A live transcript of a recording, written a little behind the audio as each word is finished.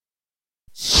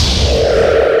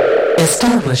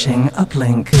Establishing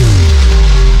uplink.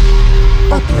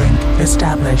 Uplink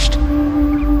established.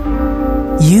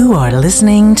 You are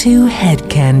listening to Head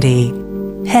Candy.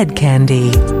 Head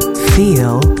Candy.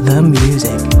 Feel the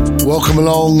music. Welcome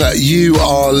along. You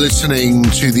are listening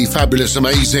to the fabulous,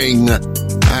 amazing,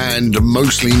 and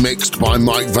mostly mixed by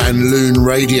Mike Van Loon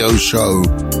radio show.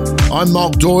 I'm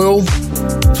Mark Doyle.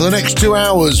 For the next 2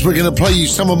 hours, we're going to play you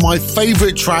some of my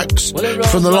favourite tracks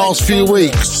from the last few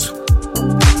weeks.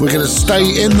 We're going to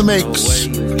stay in the mix,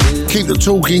 keep the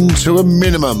talking to a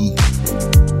minimum.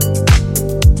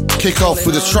 Kick off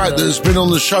with a track that's been on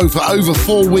the show for over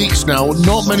 4 weeks now.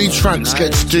 Not many tracks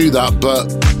get to do that,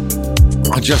 but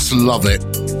I just love it.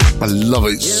 I love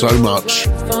it so much.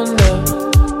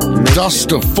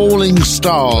 Dust of Falling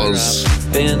Stars,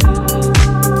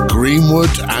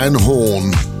 Greenwood and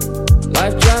Horn.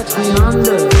 Life drags me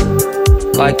under,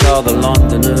 like all the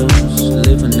Londoners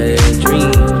living their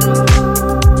dreams.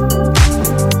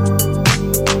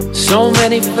 So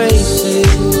many faces,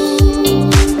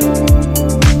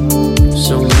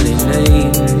 so many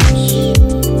names,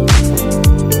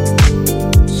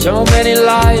 so many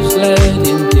lives led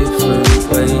in different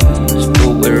ways,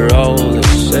 but we're all the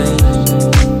same.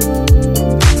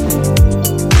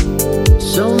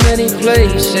 So many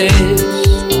places,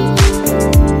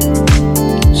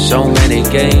 so many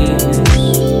games.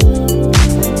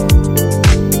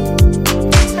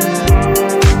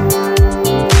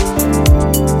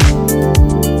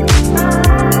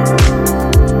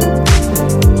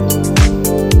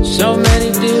 So many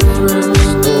different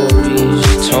stories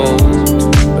told,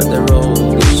 but they're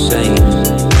all the same.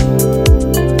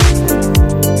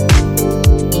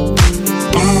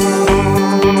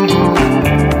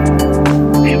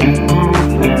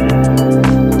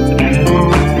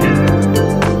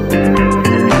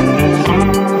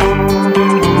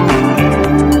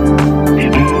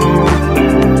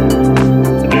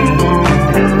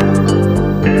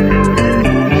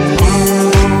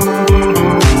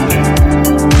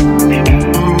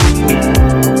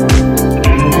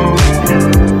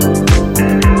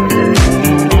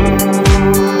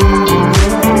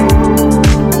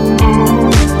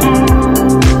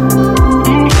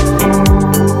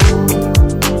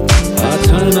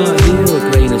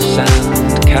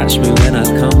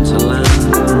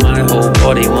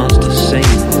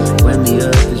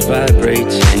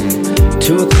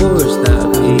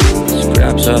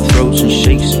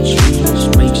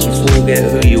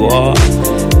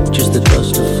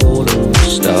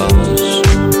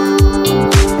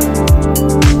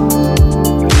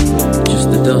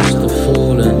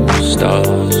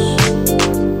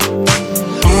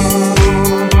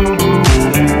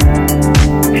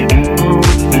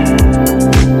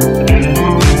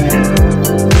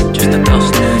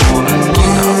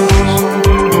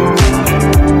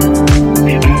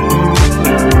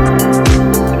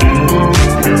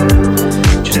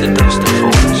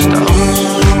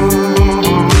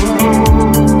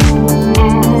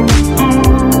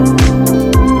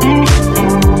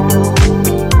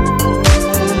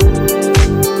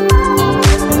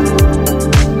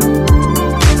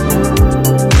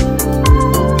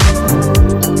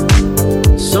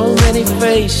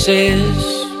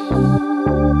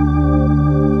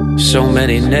 So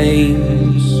many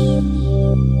names,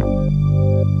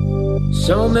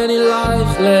 so many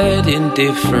lives led in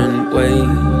different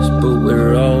ways, but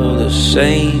we're all the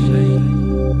same.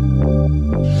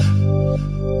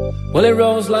 Well, it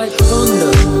rolls like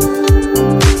thunder,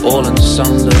 all in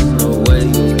sunder,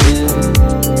 awakening,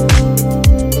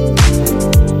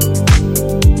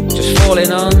 just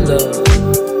falling under,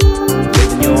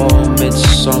 living your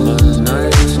midsummer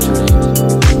night's dream.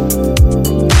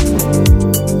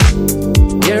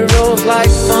 Yeah, it rolls like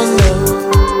thunder,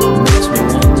 makes me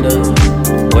wonder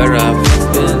where I've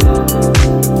been.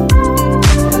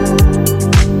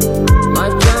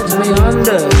 Life drags me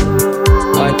under,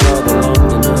 like all the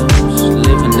Londoners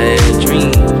living their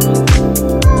dream.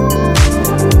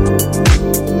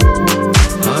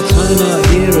 I turn out,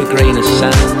 hear a grain of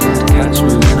sand, catch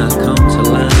me when I come to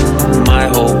land. My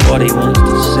whole body wants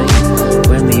to sing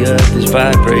when the earth is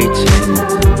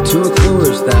vibrating to a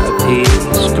chorus that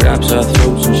appears, grabs our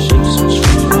throats and shakes and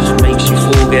screams, makes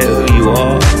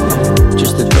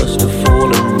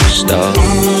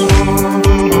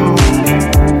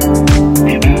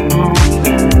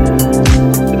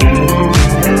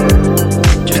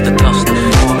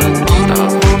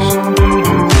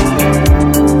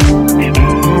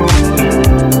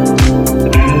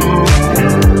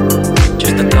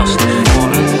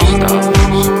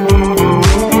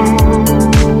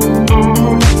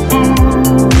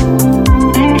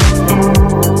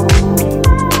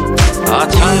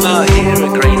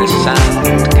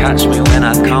catch me when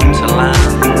I come to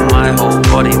land. My whole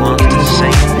body wants to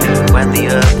sing when the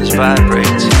earth is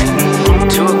vibrating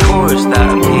to a chorus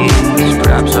that appears,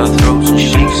 grabs our throats and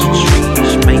shakes the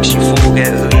trees, makes you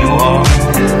forget who you are,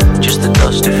 just the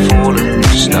dust of fallen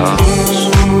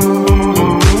stars.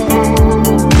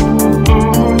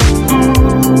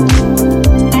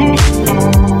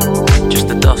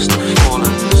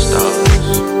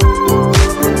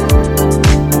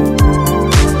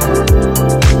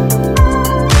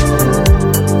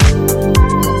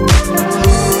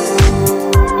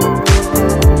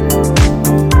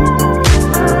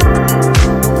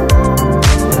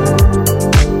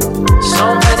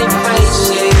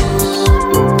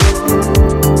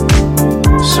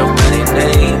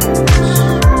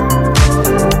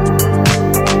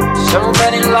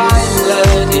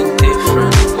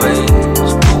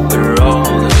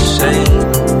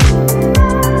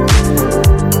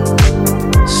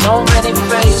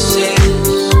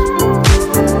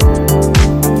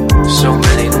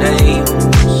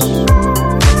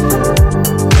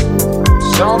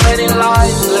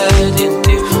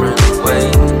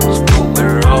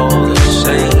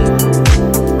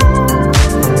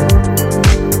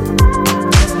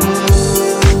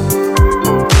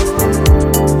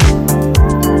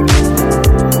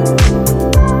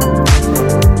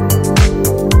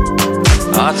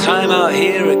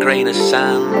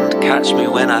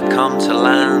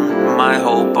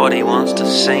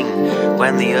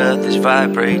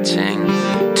 Vibrating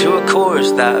to a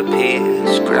chorus that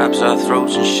appears, grabs our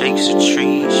throats and shakes the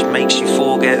trees, makes you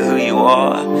forget who you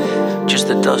are, just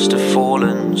the dust of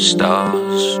fallen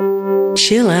stars.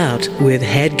 Chill out with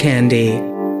Head Candy.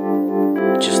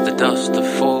 Just the dust of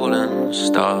fallen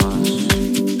stars.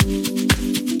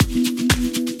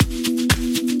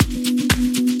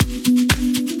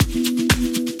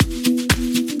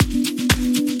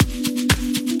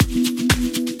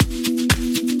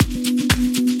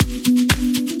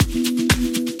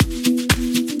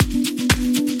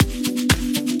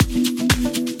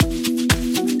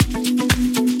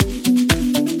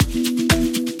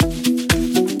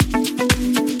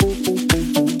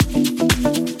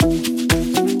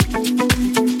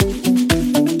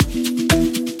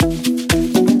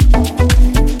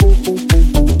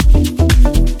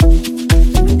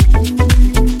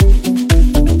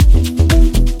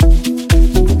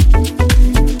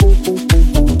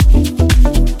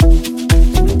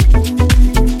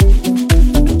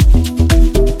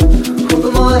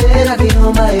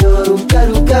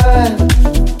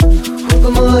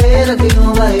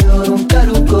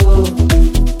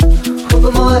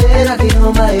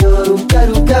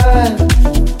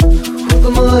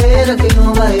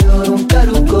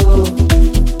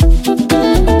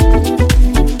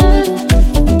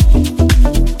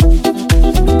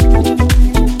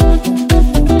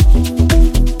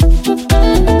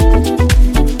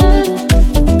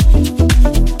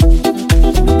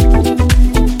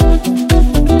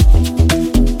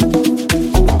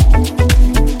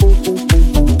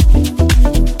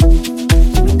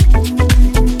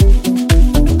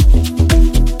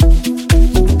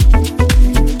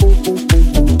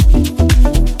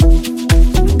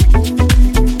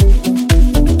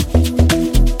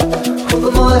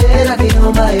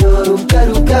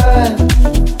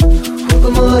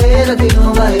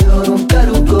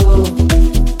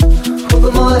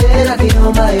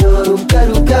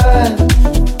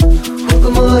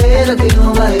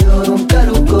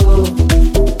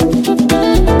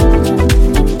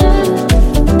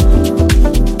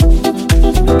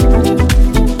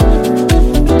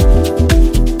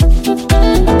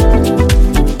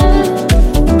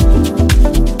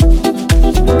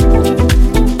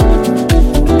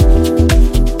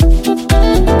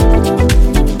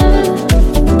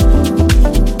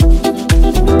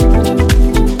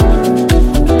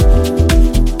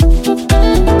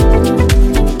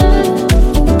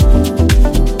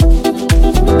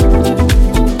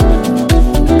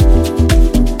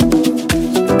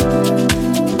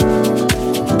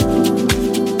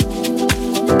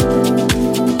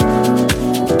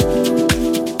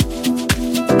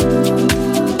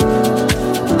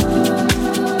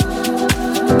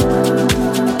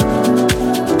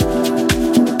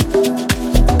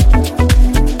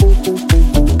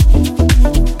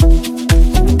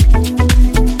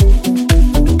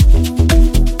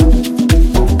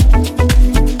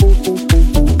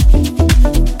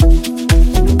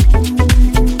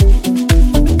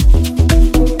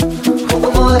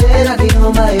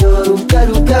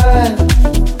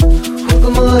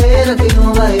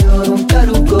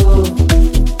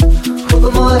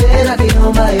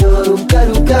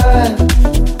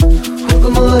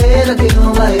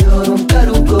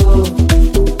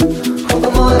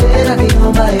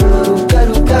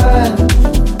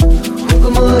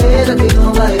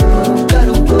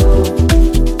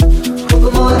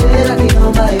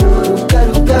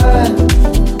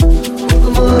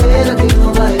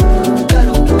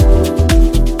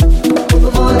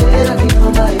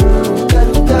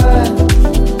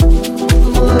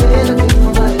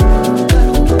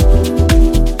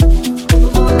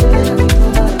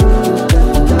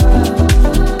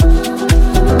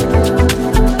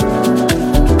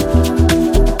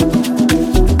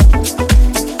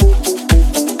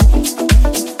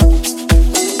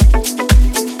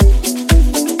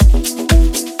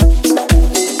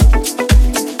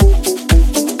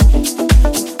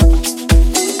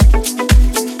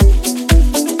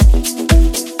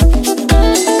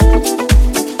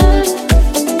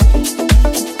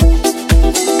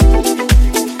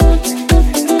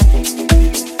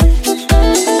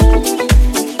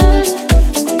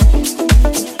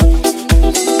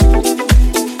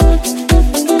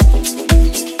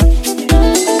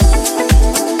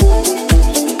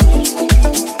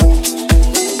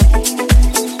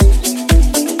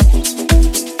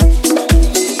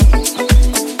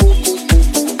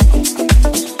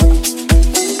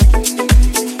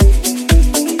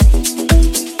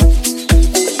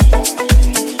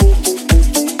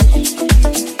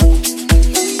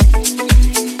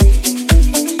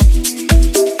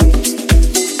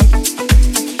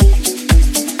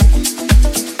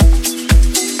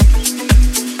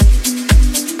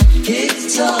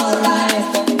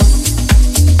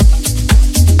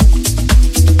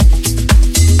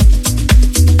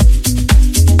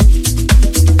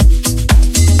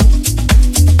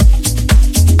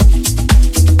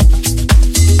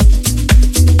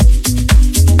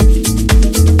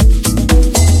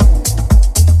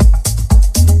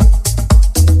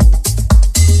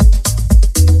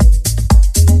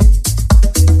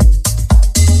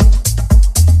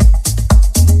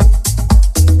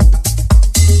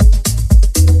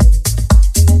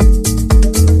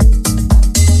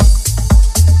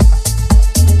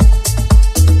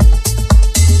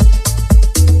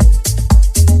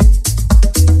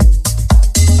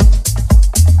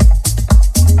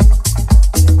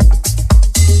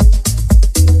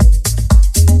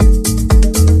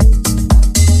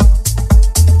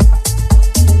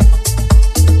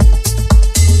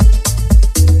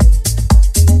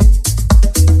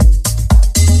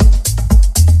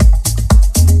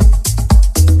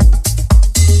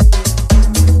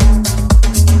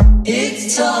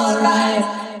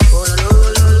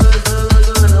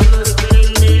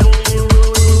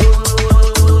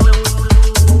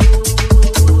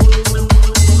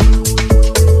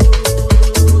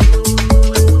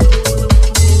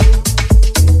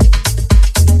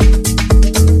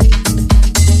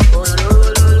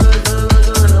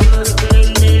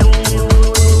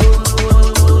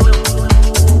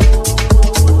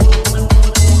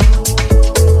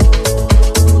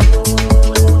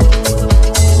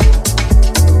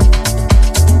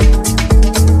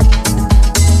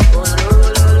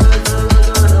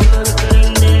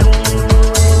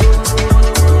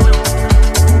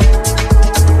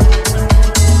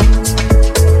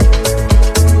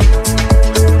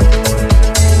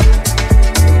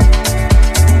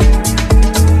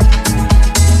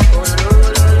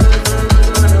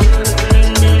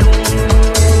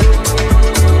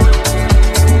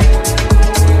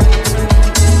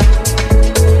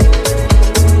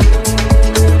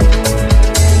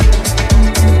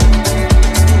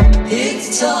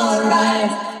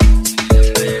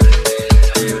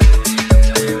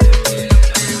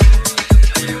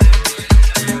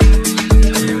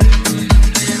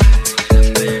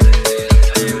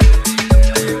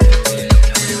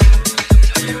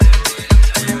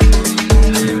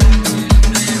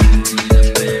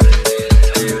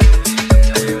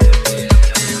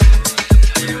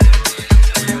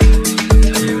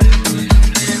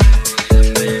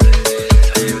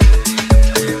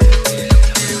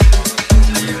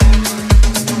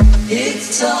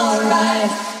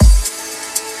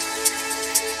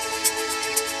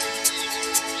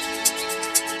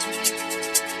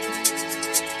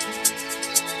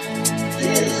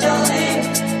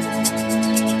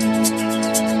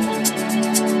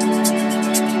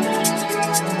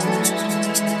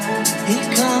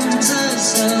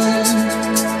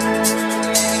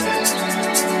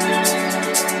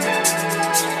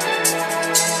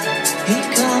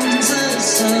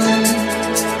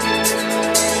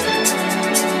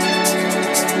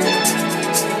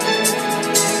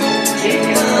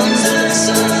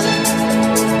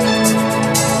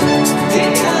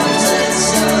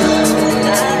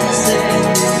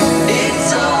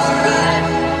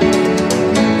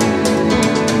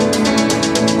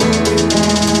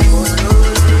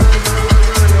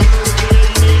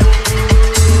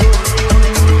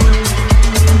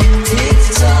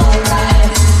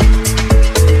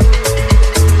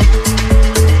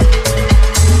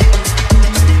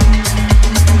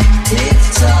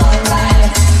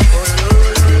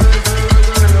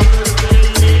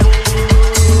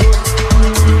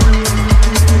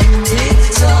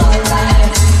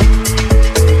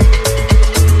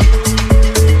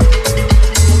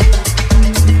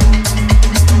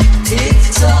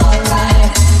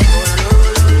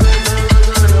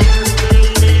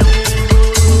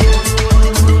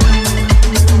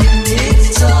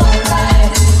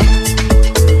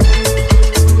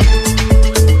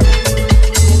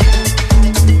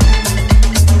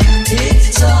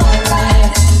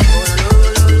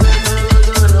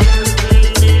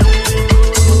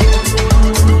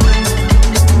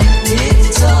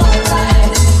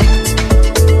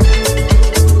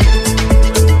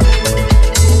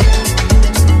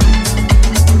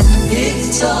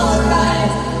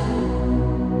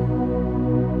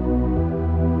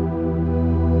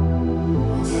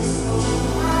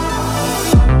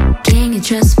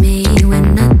 trust me with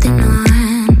nothing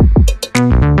on.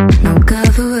 No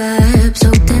cover-ups,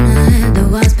 open up the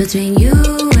walls between you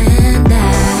and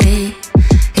I.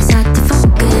 It's hard to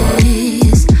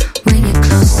focus when you're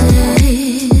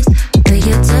closest, but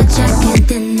your touch I can't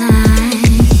deny.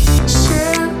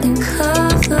 Sharing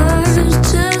covers,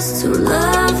 just two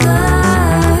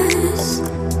lovers,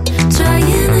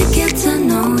 trying to get to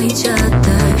know each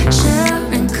other.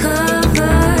 Sharing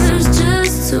covers,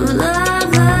 just two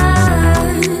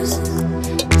lovers,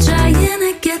 trying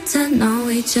to get to know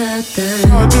each other.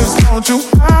 I just want you,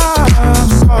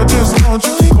 I just want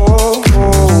you, oh,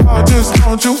 oh. I just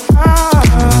want you,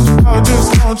 I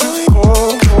just want you,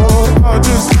 oh, oh. I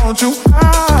just want you,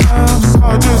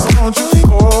 I just want you,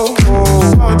 oh,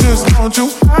 oh. I just want you,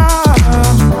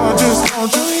 I just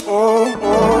want you, oh,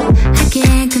 oh. I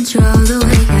can't control the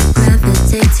way I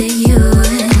gravitate to you.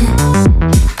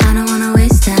 I don't wanna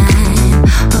waste time,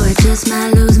 or I just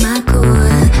might lose my cool.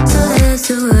 So let's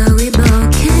do what we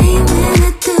both came here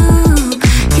to do.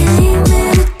 Came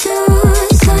here to do.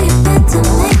 So you better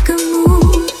make a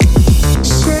move.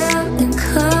 Sharing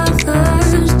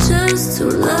covers, just two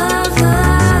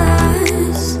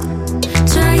lovers,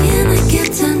 trying to get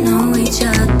to know each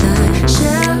other.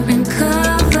 Sharing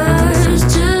covers,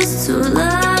 just two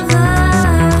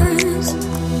lovers,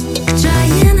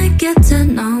 trying to get to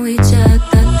know each other.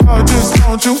 I just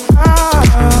want you,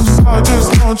 I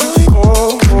just want you,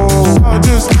 oh, oh. I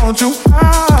just want you,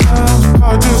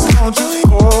 I just want you,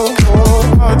 oh,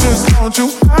 oh. I just want you,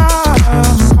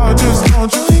 I just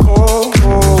want you, oh,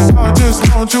 oh. I just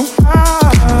want you,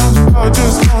 I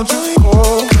just want you,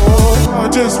 oh, oh. I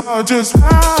just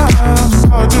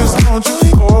want you,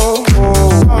 oh,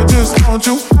 oh. I just want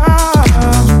you,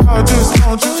 I just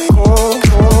want you, oh,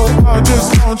 oh. I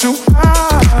just want you,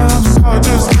 I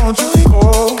just want you,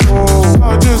 oh, oh.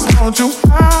 I just want you,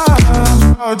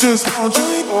 I just want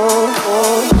you, oh,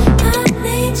 oh. I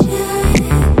need you,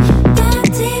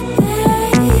 body,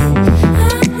 babe. I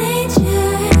need you,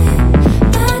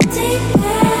 body,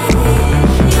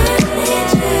 babe. I need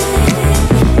you,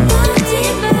 body,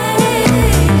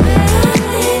 babe. I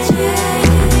need you,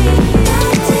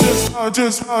 body. I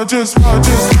just want you, I just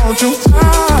want you, oh,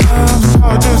 oh. I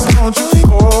just want you,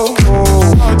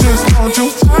 I just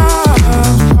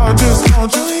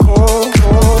want you, oh,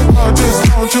 oh. I just want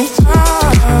you,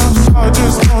 I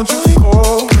just want you,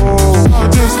 oh, oh. I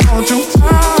just want you,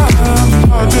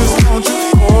 I just want you,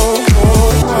 oh,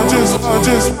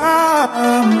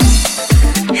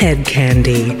 oh. Head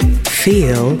Candy.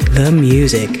 Feel the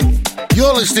music.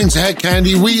 You're listening to Head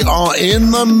Candy. We are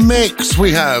in the mix.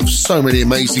 We have so many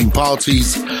amazing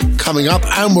parties coming up,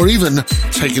 and we're even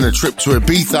taking a trip to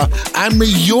Ibiza and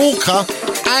Mallorca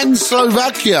and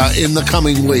Slovakia in the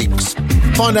coming weeks.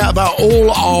 Find out about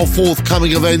all our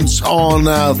forthcoming events on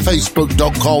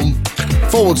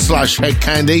facebook.com/Head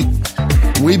Candy.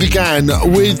 We began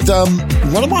with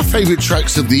one of my favourite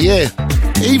tracks of the year.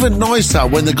 Even nicer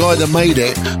when the guy that made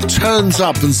it turns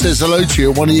up and says hello to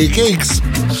you at one of your gigs.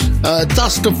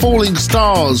 Dust of Falling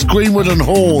Stars, Greenwood and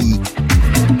Horn.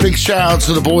 Big shout out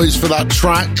to the boys for that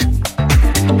track.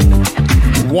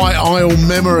 White Isle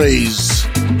Memories,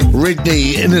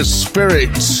 Ridney, Inner Spirit.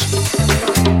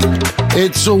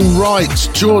 It's Alright,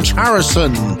 George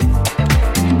Harrison.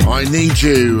 I Need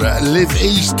You, Live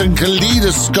East and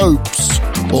Kaleidoscopes,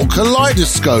 or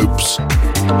Kaleidoscopes.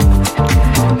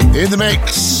 In the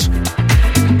mix,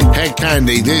 Head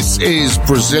Candy. This is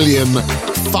Brazilian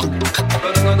funk.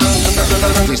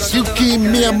 Keisuke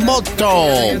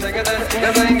Miyamoto.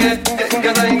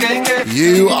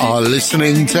 You are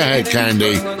listening to Head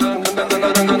Candy.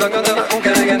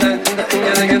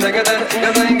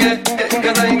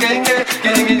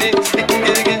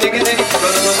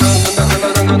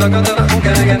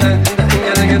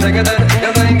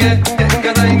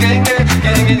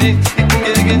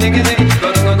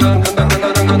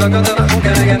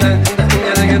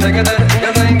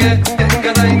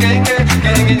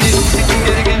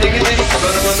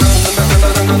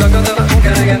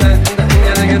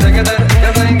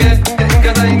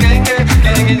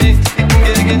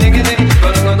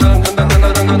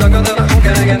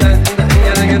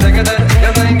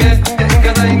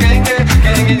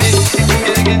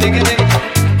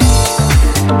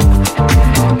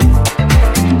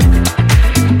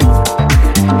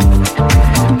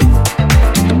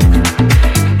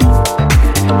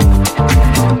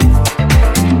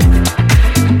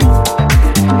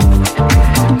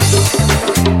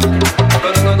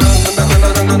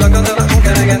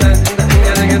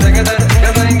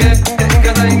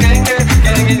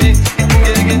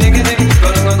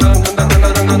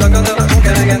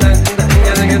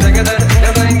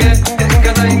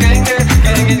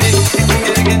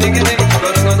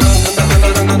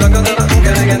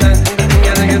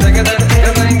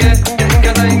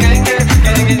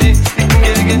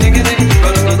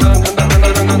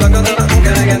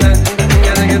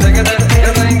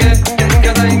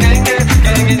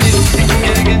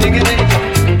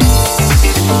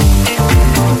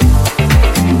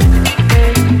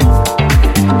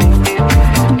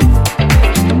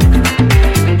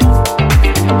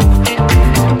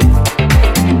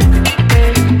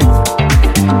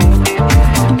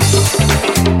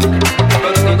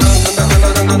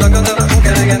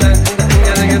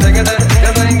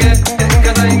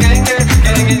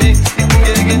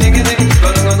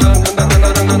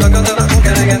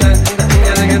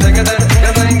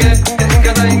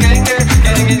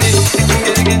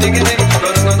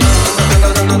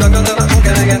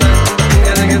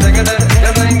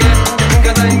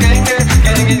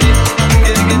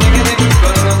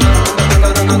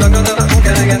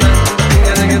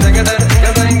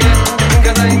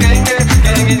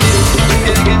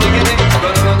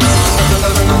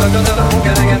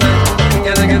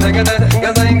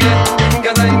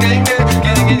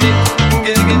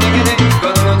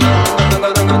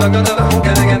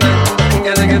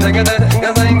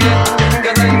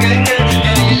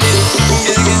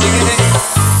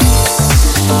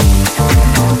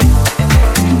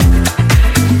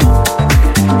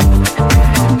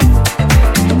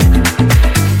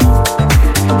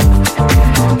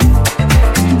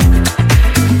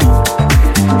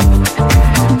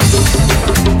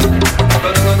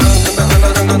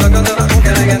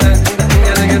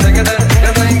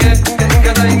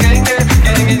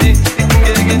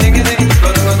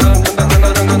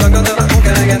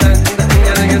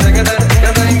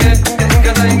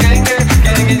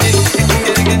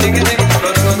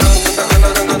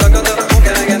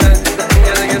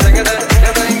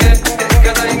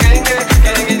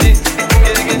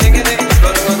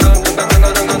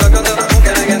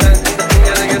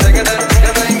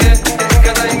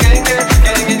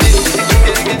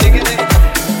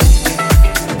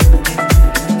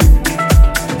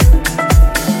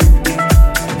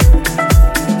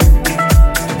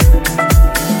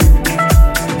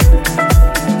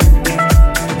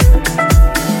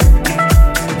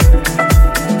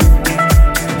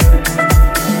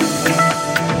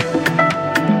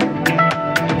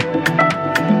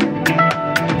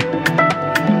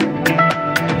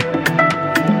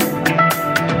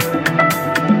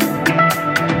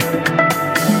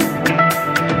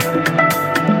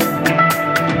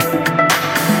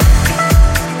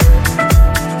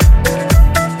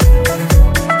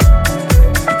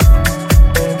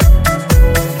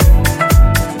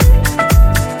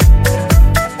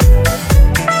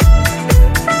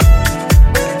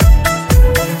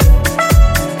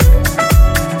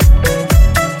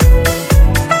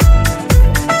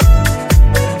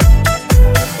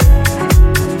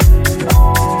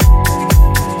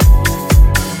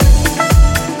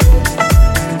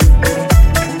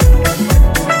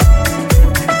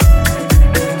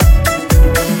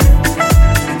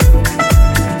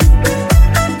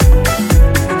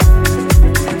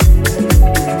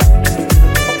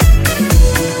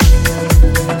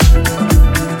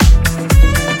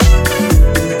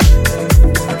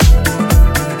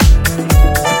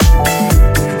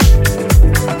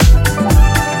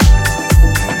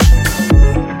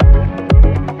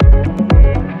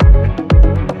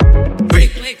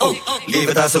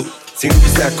 da su, se non ti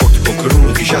stai accorto con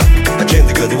quello ti c'ha, la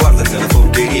gente che ti guarda nella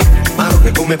porcheria, ma non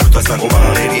è come brutta sta come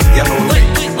maleria, e allora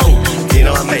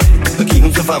tienila a me, per chi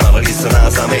non si fa male resta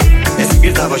nasa a me, e si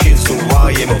pierde la pazienza sono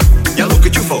guai e mo, ya look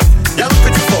at you for, ya look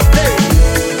at you for, hey!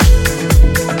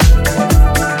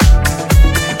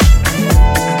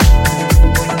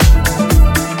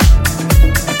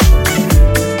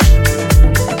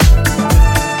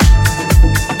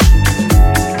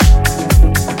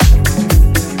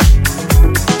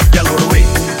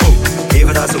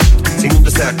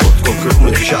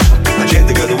 La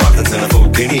gente che ti guarda se ne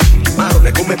fotte, ma non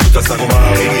è come tutta sta come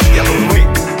male. E allora qui,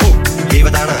 viva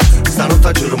da nato, stanotte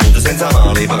a giorno mondo senza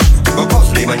male, ma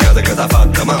qualcosa di mangiate che t'ha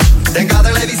fatta, ma tenga la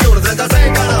televisione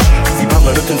 36 canali, si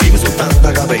parlano tutti insieme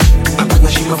soltanto capelli, ma quando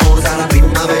ci va fuori sarà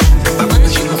primavera, ma quando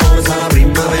ci va fuori sarà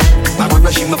primavera, ma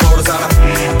quando ci va fuori sarà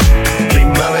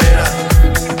primavera,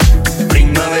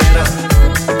 primavera,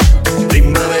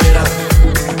 primavera,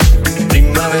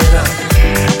 primavera.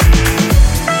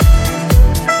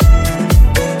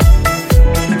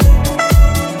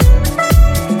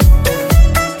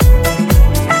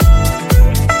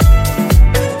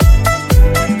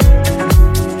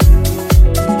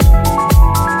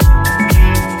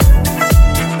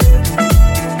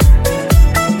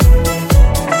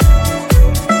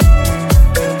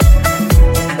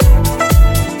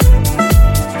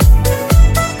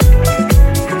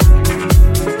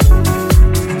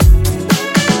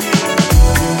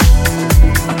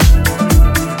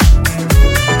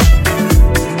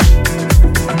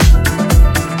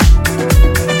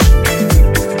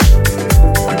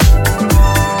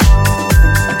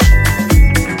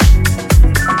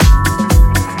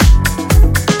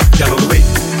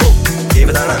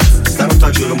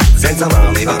 Senza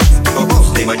male, va, non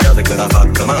posso di mangiare che l'ha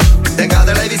fatta, ma tenga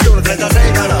la televisione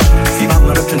 36 canali, si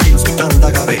parlano tutti insieme su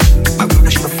tanta capelli, ma quando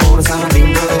ci va fuori sarà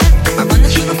primavera, ma quando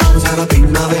ci va fuori sarà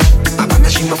primavera, ma quando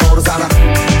ci va fuori sarà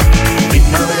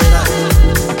primavera,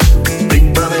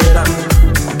 primavera,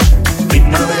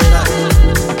 primavera, primavera,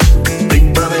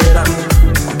 primavera,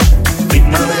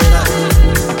 primavera,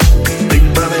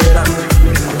 primavera, primavera.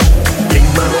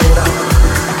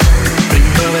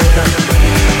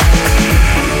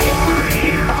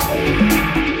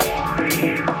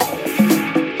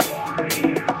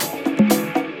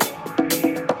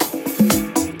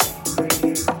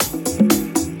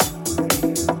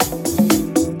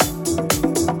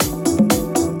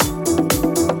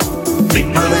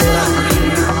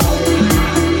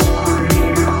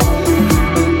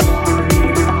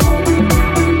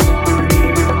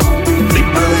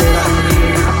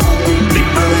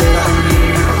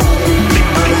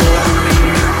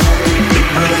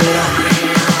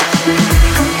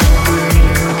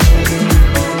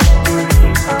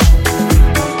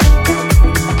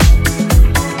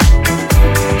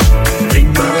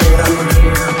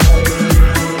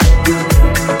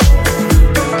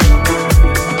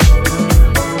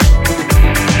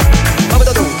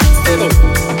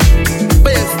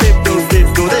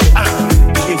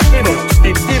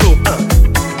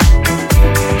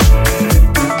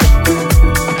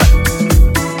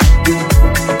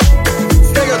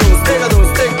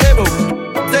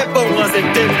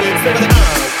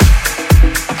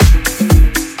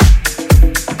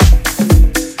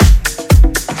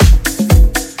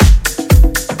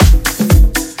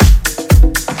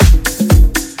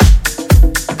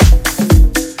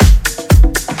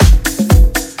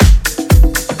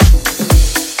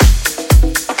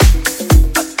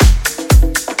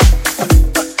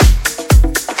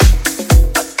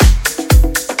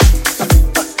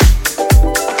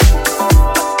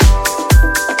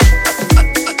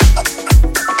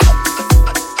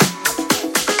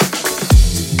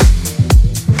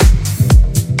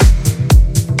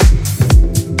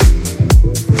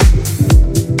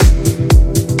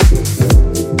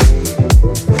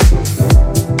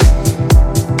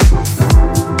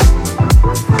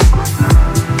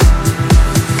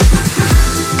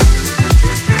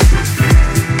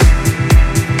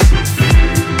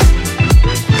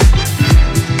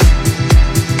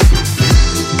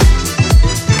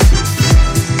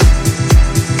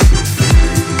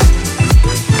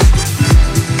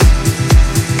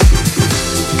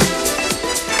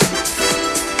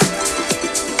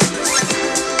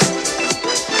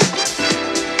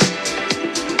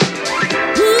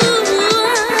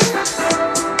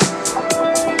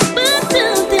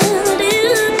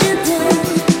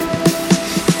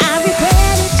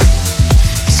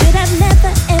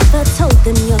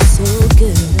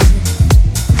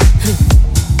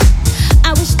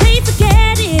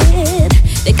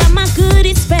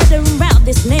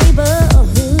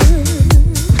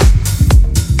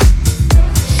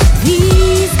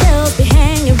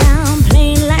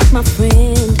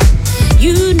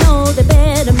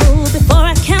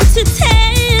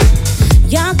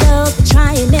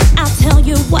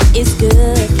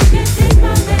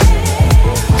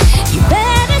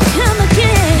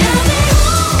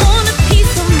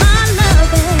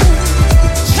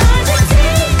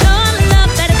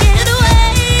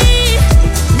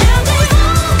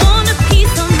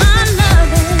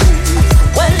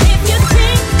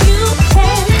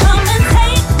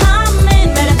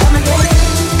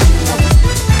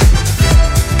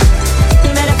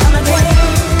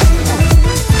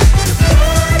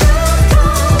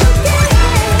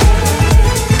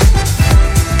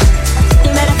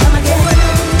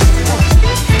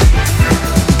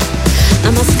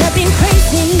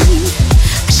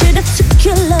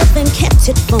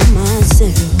 it for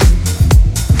myself.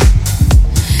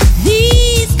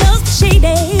 These girls are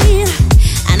shady,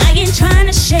 and I ain't trying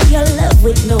to share your love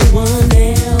with no one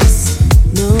else.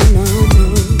 No, no, no.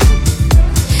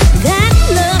 That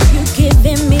love you're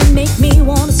giving me make me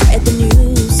wanna spread the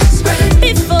news.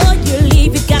 Before you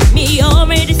leave, you got me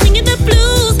already singing the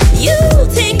blues. You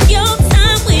take your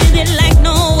time with it like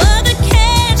no other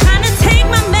can. Trying to take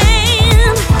my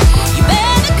man, you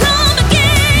better come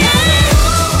again.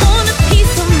 Want a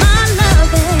piece of my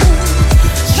loving,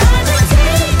 trying to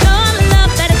take your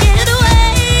love, better get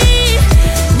away.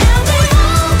 Now they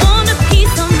all want a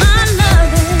piece of my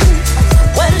loving.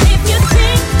 Well, if you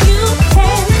think you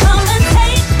can come and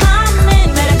take my man,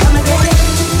 better come again.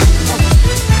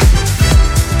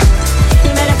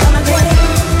 You better come again.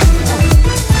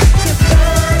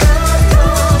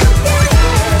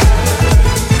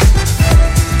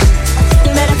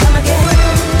 You better come again.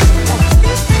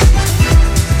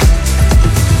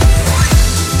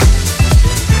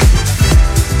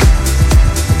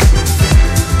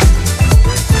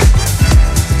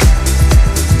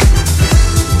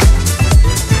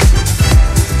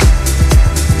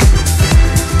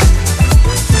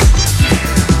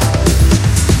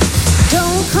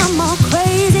 Don't come all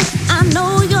crazy. I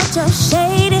know you're just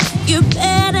shady. You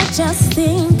better just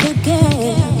think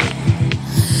again.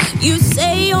 You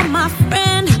say you're my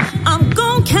friend. I'm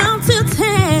gonna count to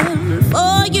 10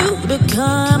 for you to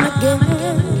come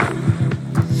again.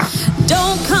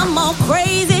 Don't come all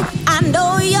crazy. I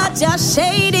know you're just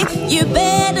shady. You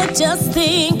better just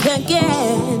think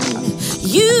again.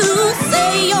 You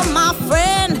say you're my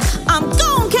friend. I'm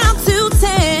gonna count to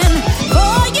 10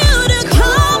 for you to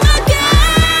come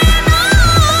again.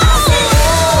 Oh,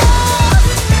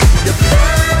 you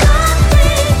better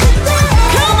think again.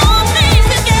 Come on, think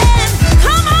again.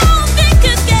 Come on, think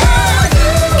again.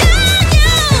 Girl, you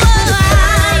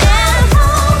I am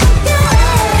home again.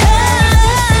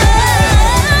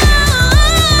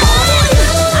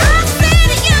 I said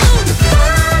to you,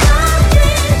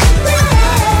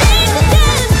 think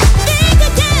again, think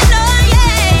again, oh yeah.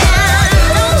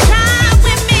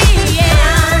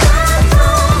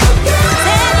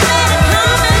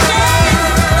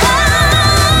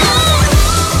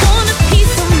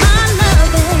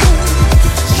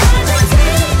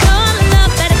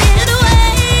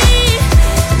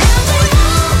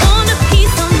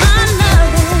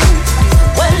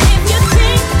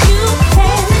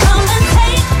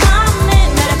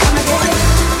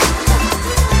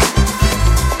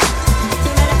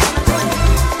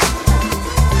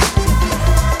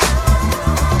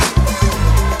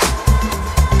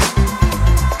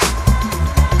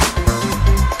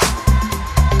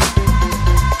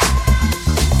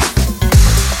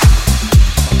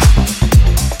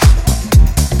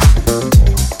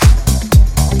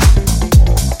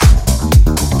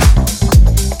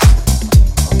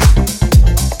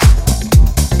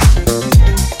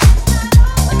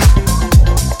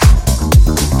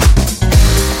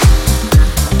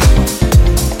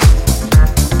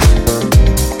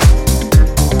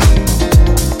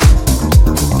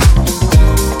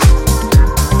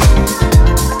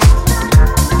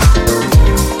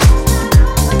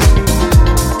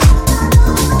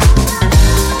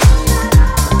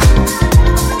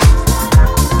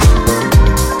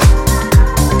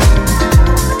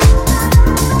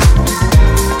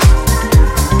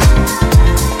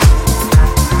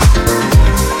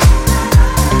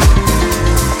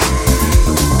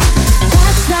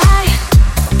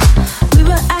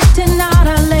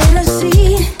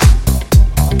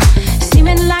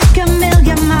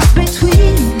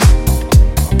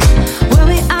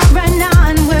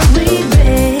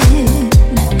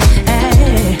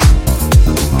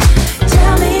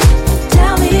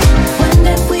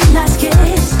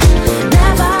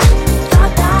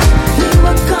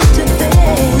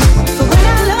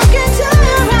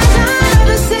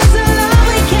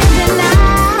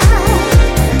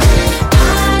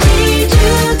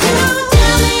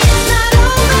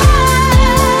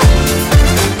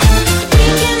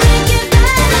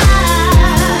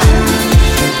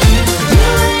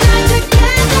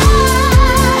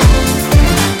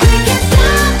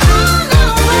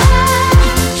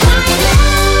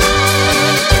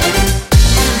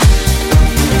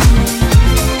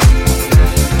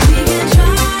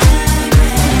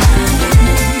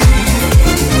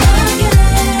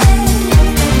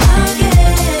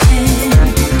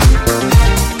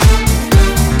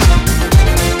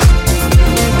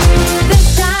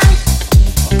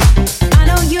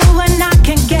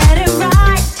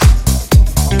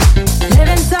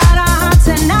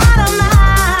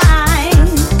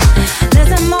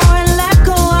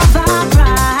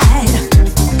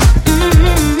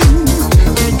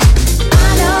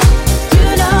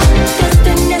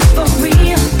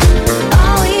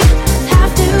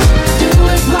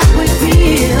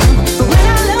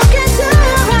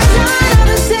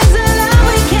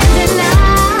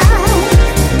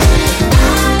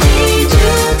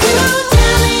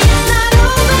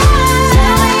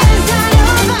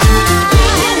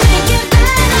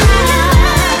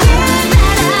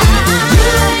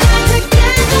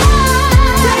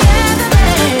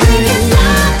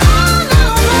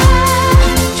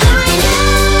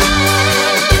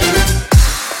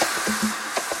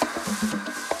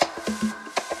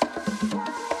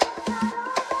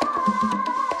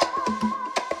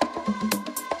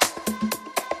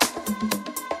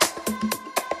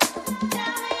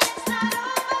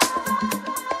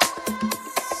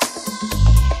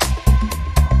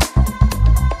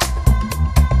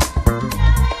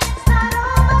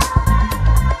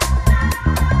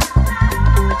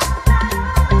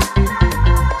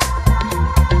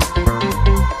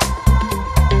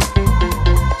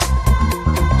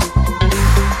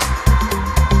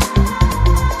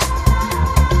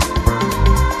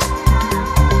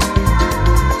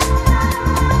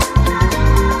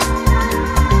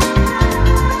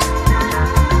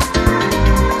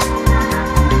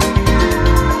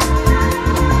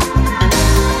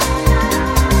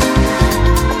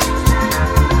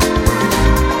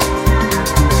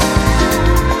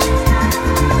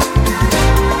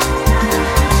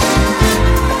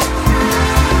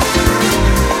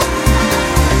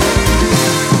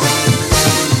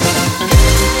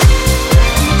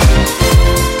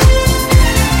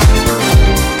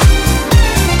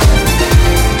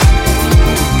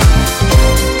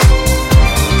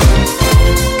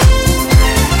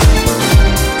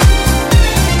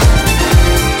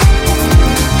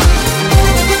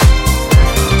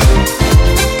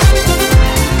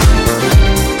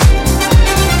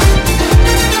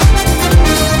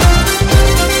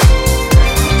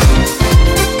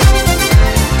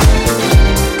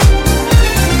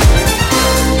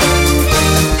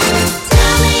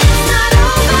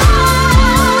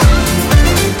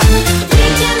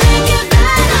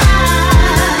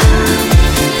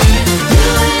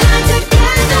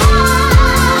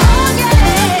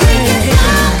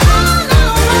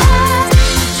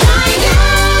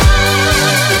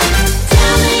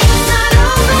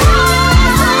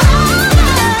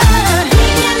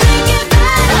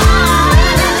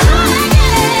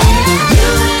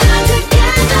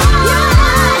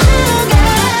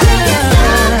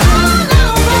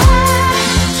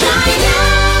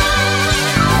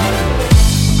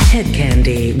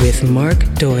 with Mark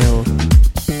Doyle.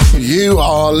 You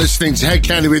are listening to Head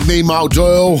Candy with me, Mark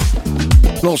Doyle.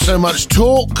 Not so much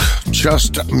talk,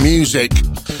 just music.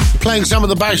 Playing some of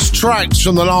the best tracks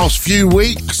from the last few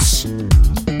weeks,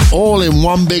 all in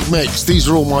one big mix. These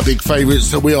are all my big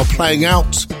favourites that we are playing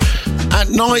out at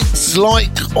nights like,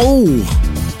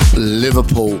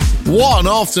 Liverpool. What an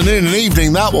afternoon and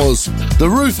evening that was. The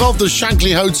roof of the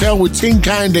Shankly Hotel with Tin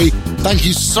Candy. Thank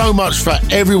you so much for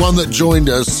everyone that joined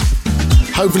us.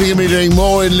 Hopefully you'll be doing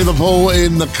more in Liverpool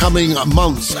in the coming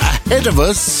months. Ahead of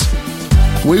us,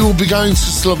 we will be going to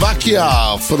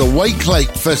Slovakia for the Wake Lake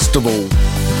Festival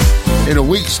in a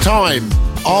week's time.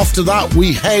 After that,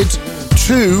 we head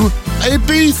to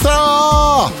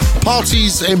Ibiza!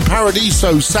 Parties in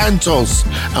Paradiso Santos,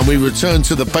 and we return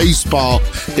to the Bass Bar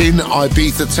in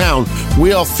Ibiza town.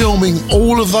 We are filming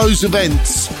all of those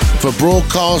events for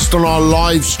broadcast on our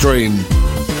live stream.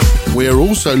 We are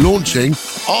also launching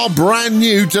our brand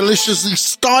new, deliciously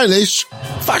stylish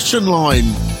fashion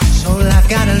line.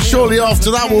 Shortly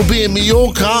after that, we'll be in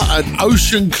Mallorca at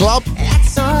Ocean Club,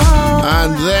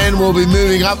 and then we'll be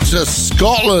moving up to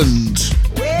Scotland.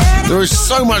 There is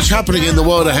so much happening in the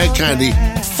world of Head Candy.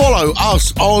 Follow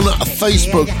us on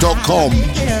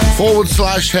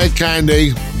Facebook.com/Head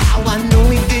Candy,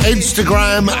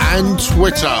 Instagram and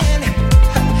Twitter.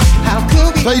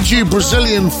 Played you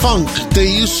Brazilian funk,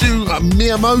 Deisu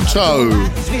Miyamoto,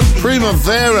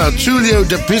 Primavera, Tulio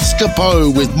de Piscopo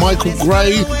with Michael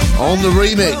Gray on the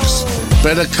remix.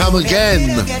 Better Come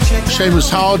Again, Seamus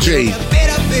Haji.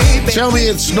 Tell Me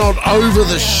It's Not Over,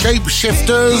 the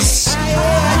Shapeshifters.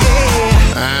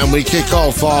 And we kick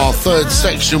off our third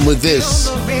section with this,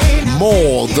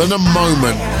 More Than a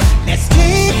Moment.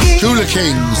 Cooler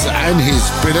Kings and His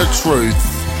Bitter Truth.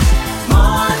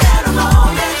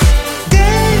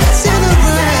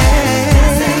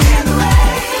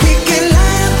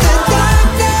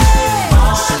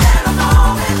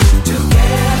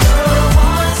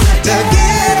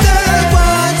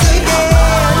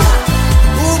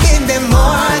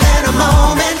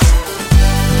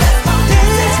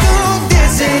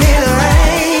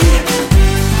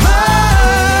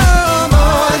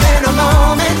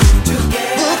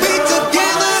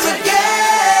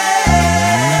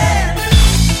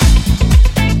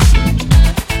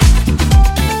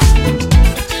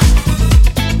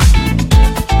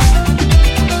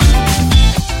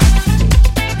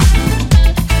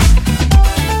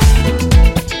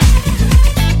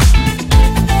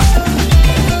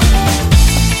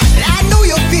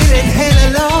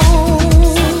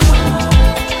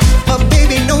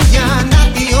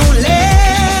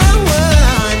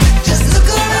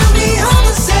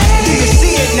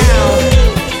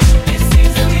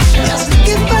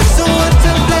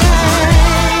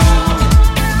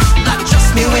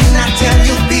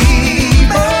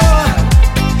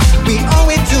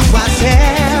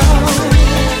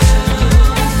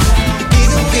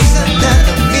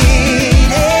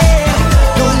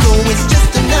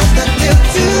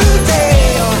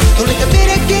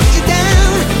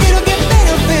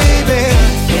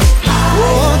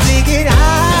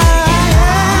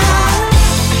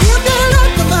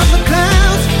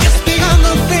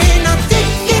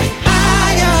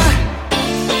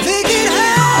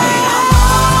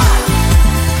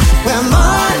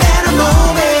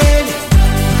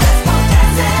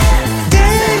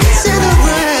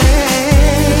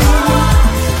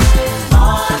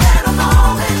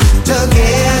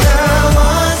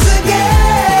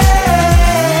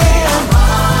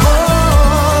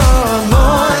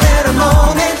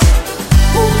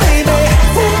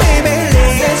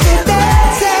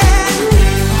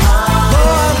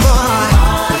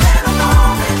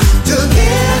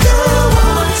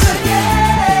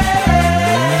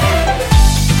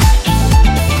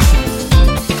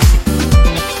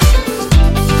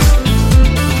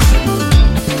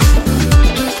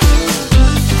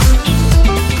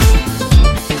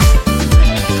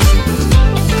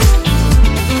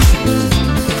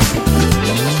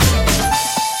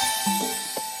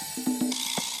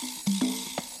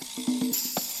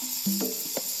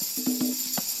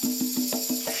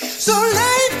 So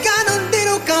life got a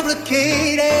little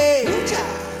complicated,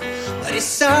 but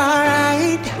it's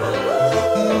alright.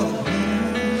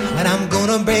 But I'm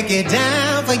gonna break it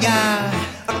down for ya.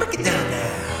 I'll break it down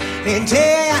now and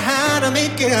tell you how to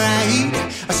make it right.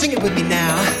 Sing it with me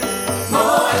now.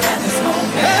 More than this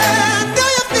moment. Do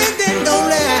you think they don't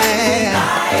last?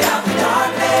 Light up the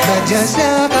darkness. But just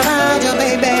look around you,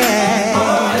 baby.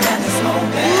 More than this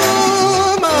moment.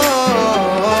 Ooh,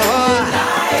 more.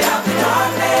 Light up the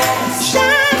darkness.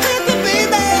 Shine with me,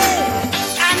 baby.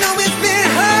 I know it's been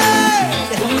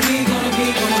hurt.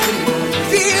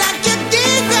 Feel like you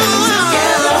did wrong.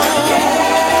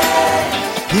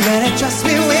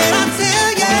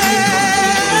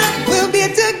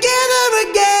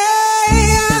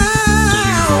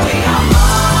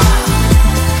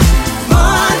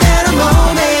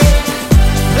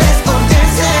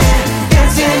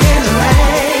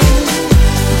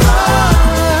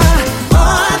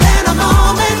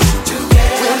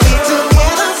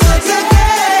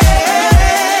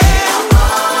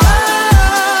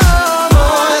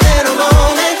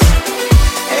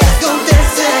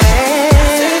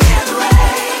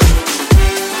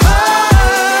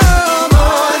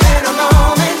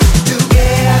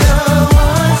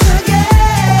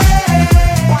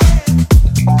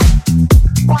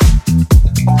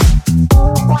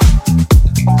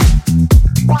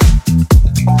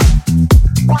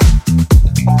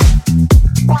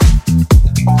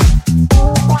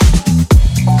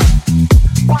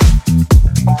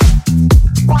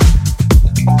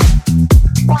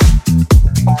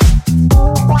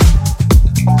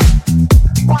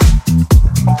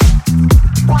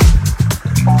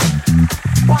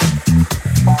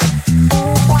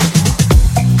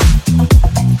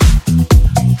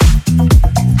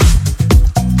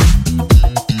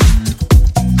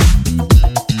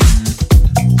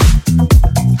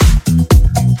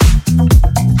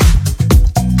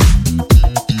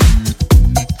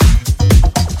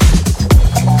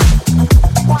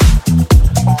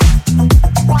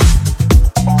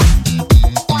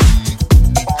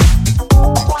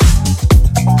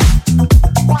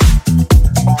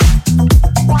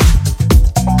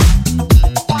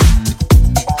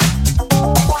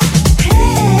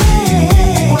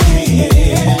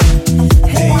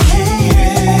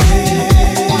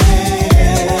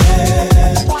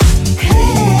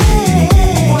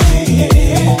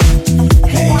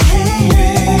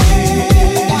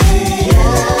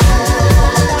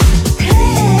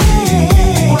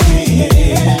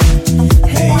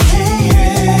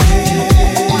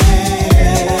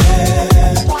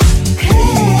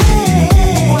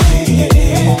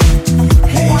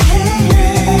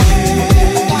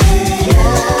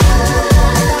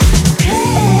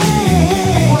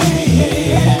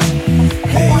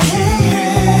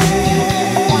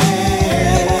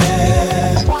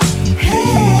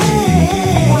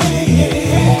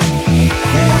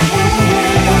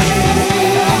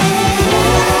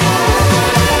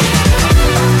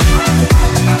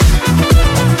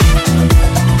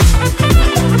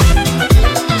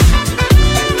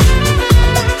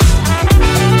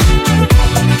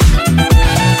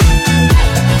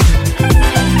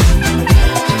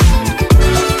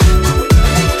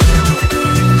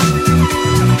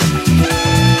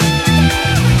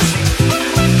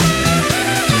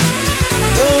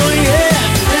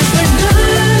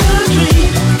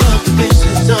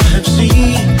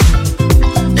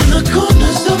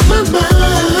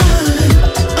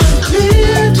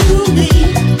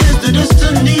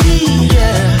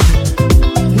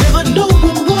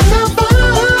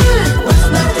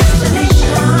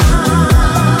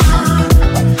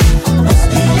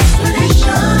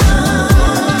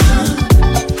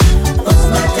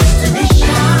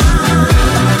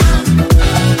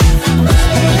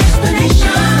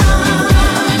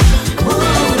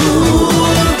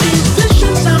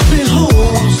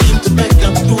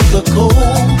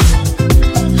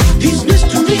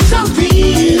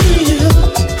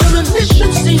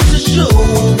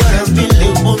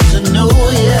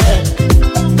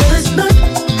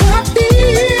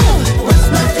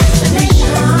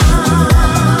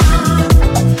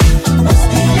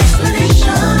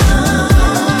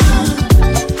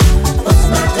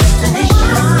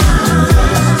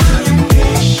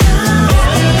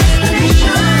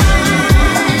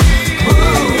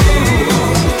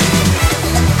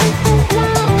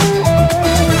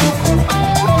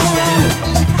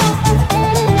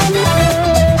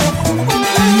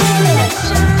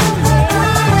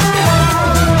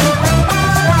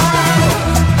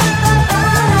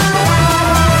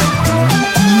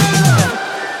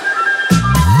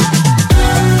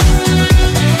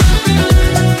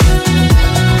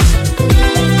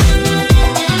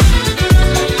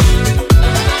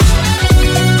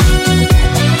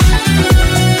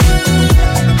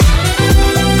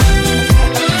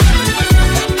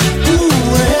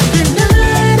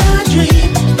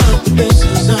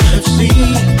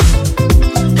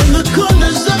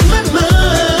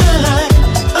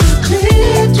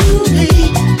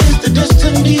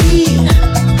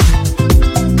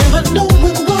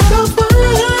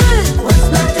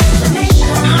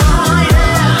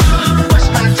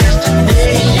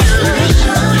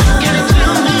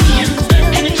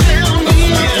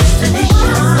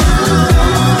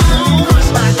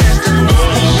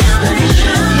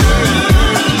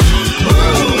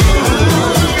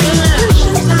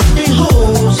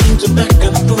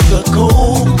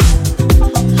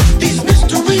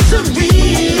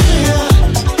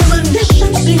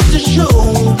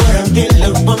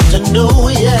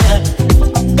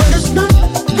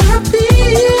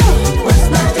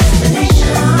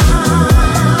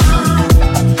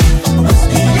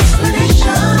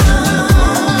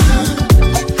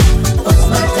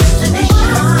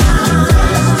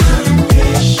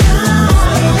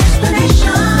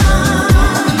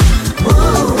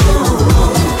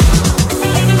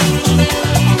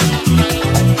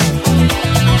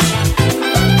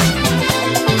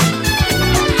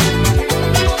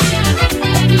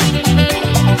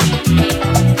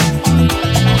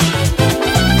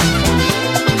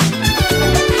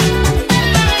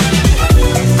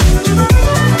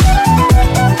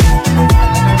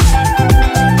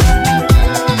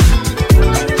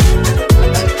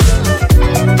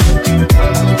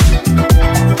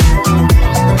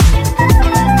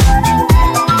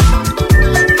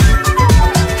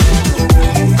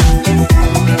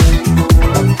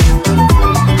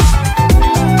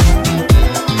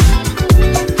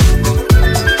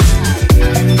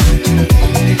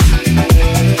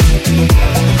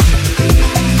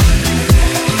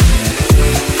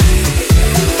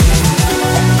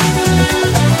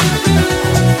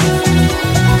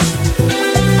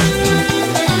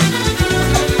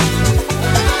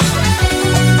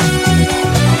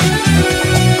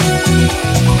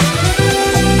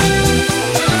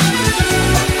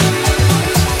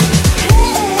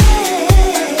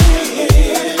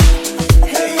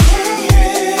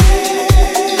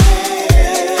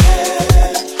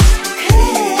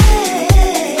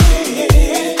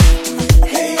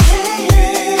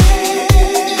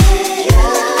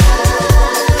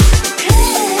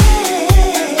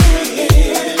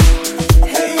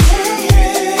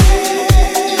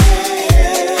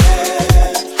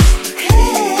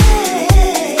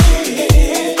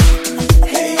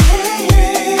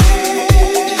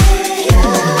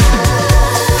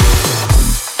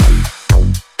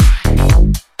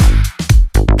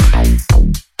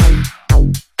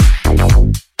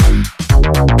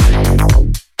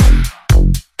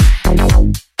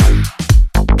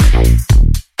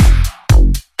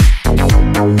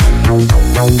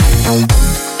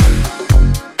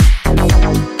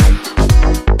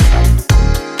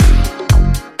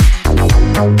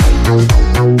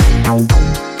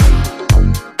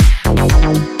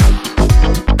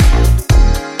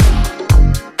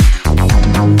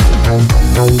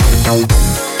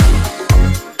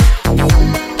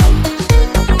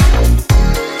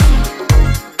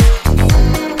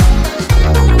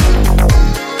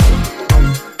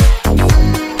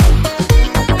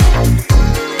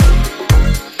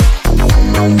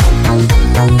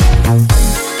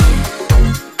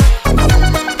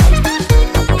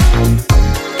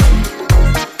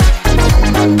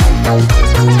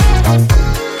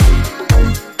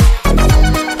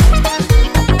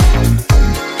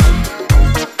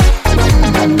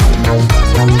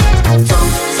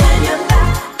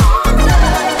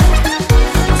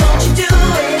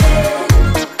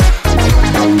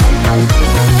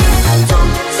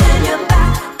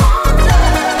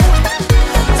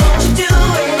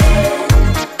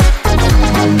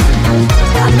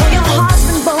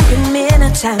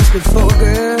 before,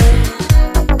 girl.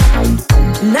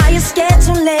 Now you're scared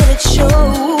to let it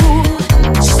show.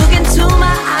 Just look into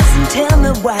my eyes and tell me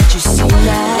what you see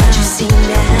now. What you see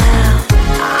now.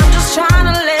 I'm just trying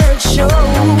to let it show.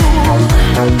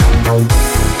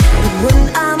 When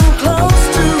I'm close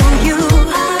to you,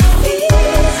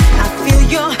 I feel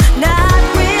you're not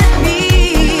with me.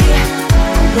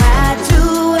 Why do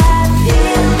I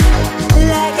feel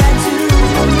like I do?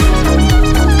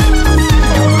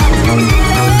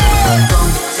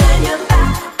 Don't turn your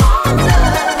back on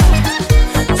love.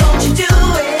 Don't you do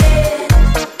it.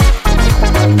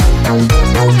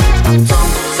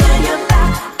 Don't turn your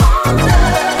back on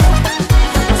love.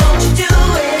 Don't you do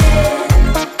it.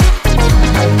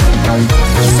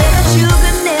 You said that you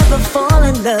could never fall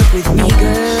in love with me,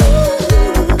 girl.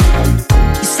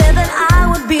 You said that I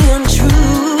would be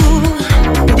untrue.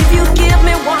 But if you give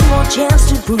me one more chance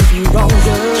to prove you wrong,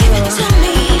 girl, give it to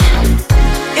me.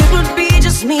 It would be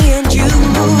just me and you.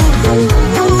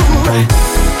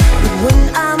 But when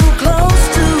I'm close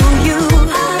to you,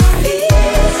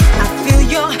 I feel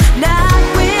you're not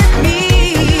with me.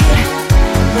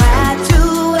 Why do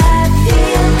I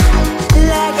feel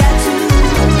like I do?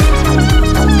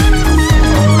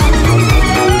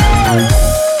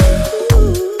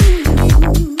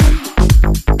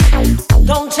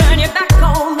 Don't turn your back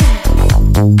on me.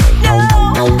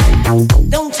 No.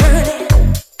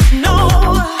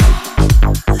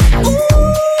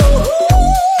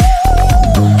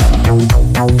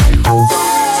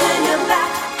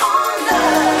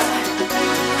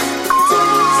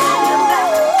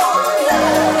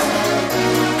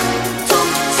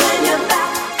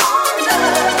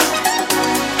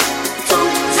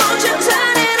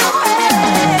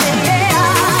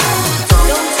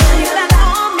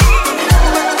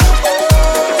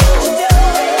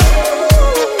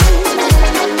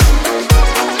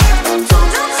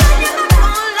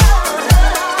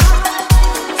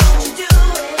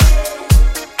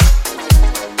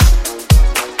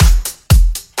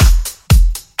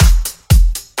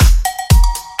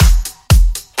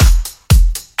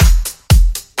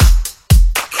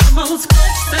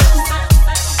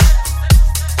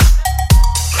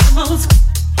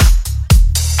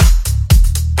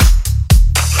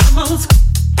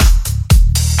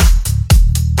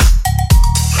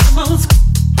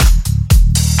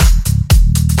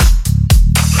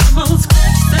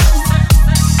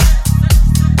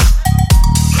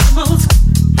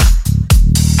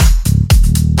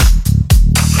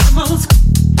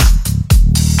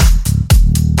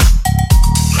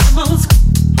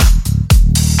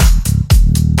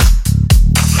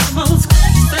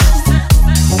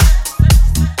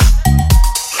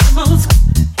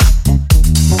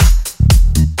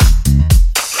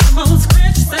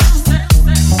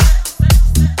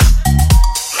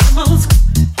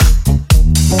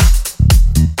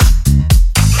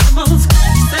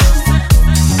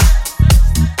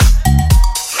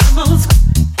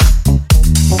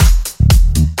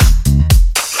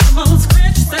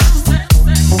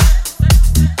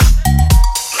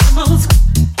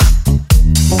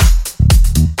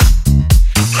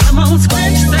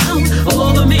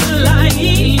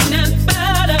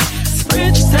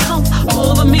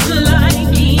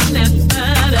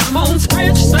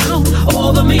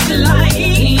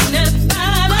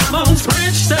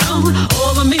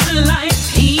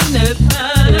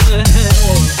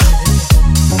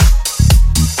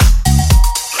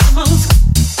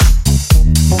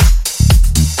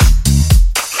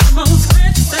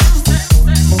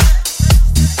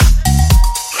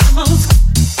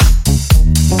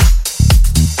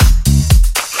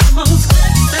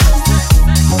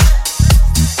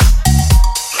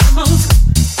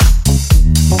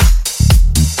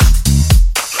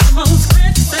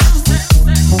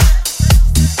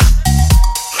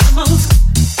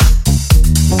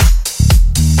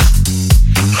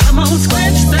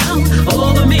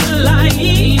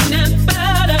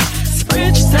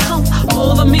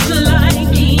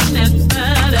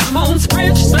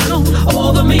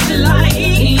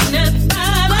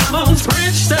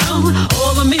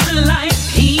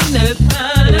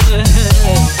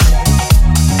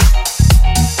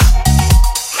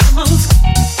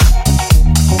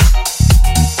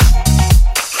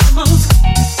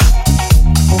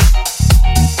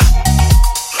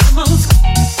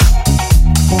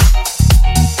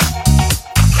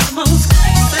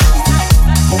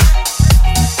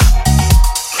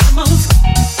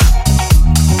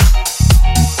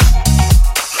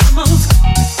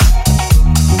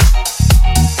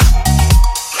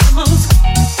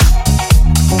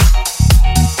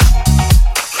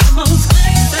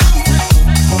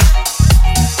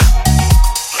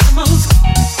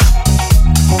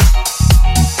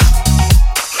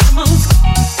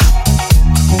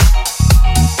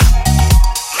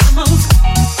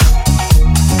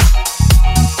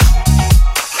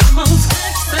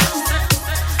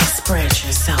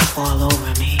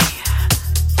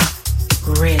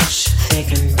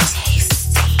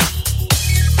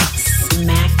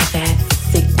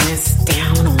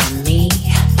 down on me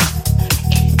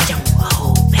and don't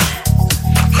hold back.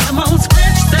 Come on,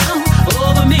 spread yourself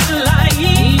over me like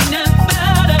peanut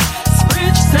butter.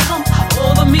 Spread yourself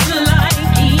over me like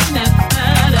peanut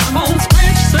butter. Come on,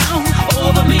 spread yourself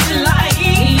over me like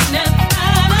peanut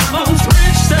butter. Come on,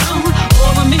 spread yourself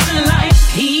over me like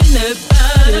peanut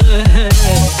butter.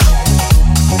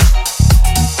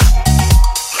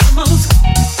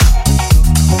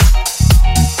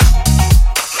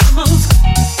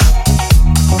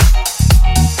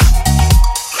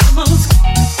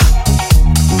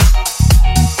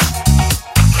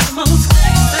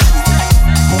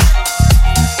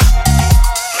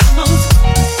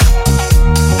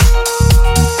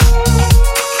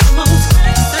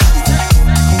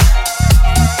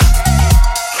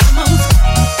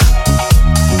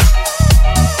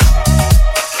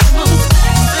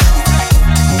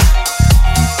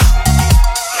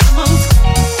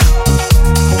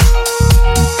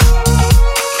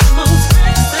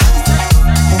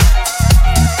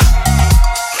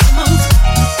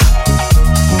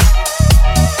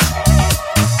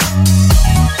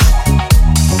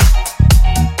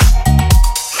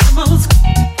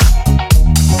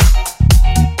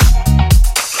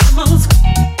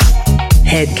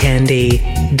 Head Candy,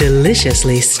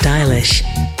 deliciously stylish.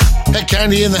 Head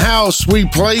Candy in the house, we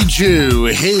played you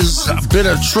his Bit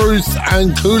of Truth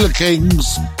and Cooler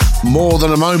Kings, More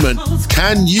Than a Moment.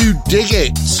 Can You Dig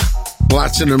It?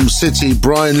 Platinum City,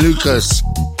 Brian Lucas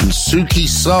and Suki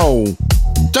Soul.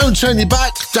 Don't Turn Your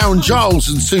Back, Darren Giles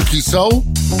and Suki Soul.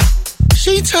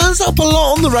 She turns up a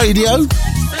lot on the radio.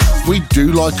 We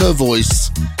do like her voice.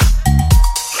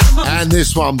 And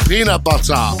this one, Peanut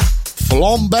Butter,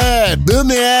 Flambert,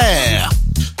 Lumiere.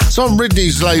 It's on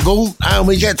Ridney's label, and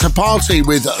we get to party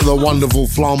with the wonderful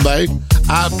Flambert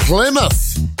at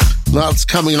Plymouth. That's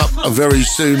coming up very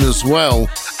soon as well.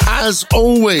 As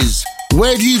always,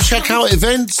 where do you check out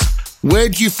events? Where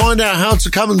do you find out how to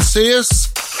come and see us?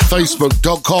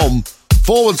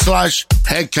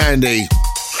 Facebook.com/Head Candy.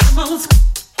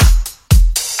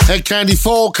 Head Candy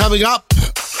 4 coming up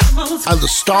at the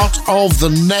start of the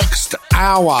next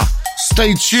hour.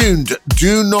 Stay tuned.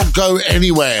 Do not go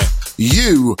anywhere.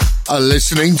 You are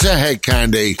listening to Head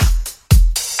Candy.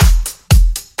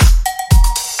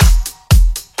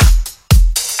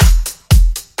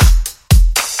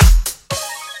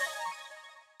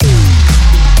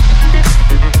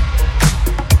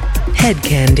 Head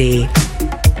Candy.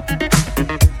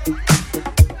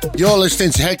 You're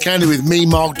listening to Head Candy with me,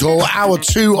 Mark Doyle. Hour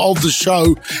 2 of the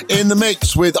show in the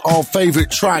mix with our favourite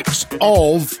tracks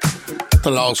of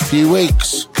the last few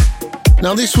weeks.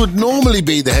 Now, this would normally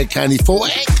be the Head Candy 4.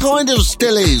 It kind of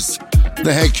still is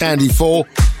the Head Candy 4.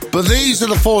 But these are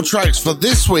the 4 tracks for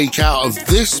this week out of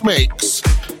this mix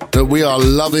that we are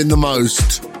loving the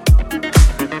most.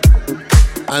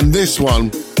 And this one,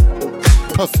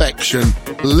 Perfection,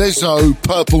 Lizzo,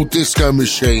 Purple Disco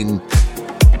Machine,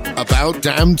 About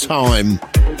Damn Time.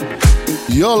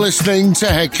 You're listening to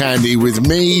Head Candy with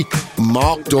me,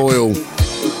 Mark Doyle.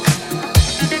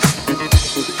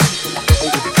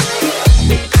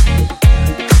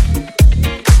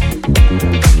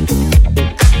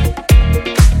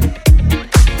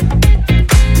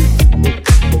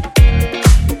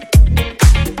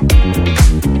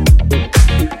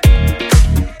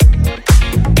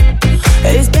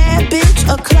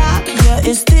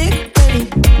 It's thick, pretty.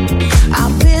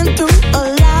 I've been through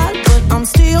a lot, but I'm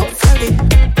still flirty.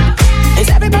 Is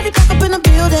everybody back up in the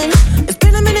building? It's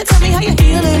been a minute, tell me how you're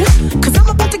healing. Cause I'm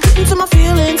about to get into my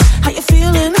feelings. How you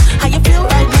feeling? How you feel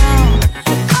right now?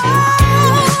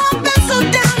 Oh, I've been so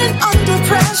down and under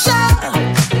pressure.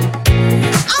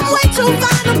 I'm way too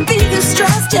fine to be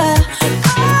distressed, yeah.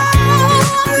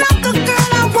 Oh, I'm not the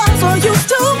girl I was or used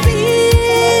to be.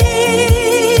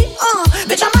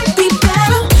 Bitch, I might be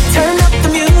better. Turn up the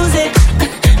music,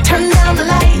 turn down the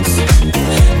lights.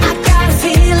 I got a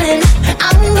feeling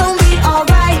I'm gonna be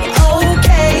alright,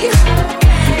 okay.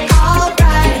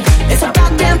 Alright, it's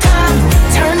about damn time.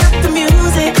 Turn up the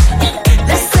music,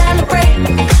 let's celebrate.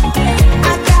 I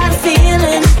got a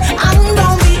feeling I'm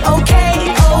gonna be okay,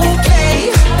 okay.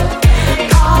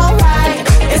 Alright,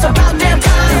 it's about damn time.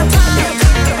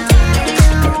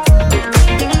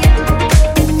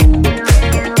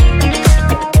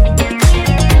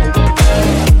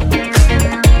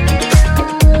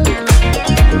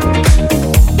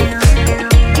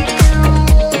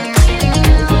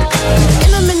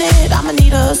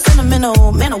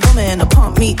 Man or woman to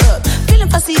pump me up. Feeling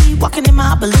fussy, walking in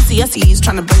my Balenciennes,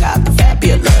 trying to bring out the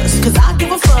fabulous. Cause I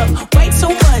give a fuck, way too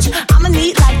much. I'ma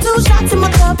need like 2 shots in my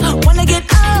cup. Wanna get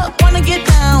up, wanna get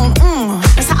down.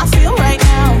 That's how I feel right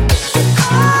now.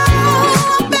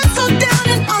 Oh, I've been so down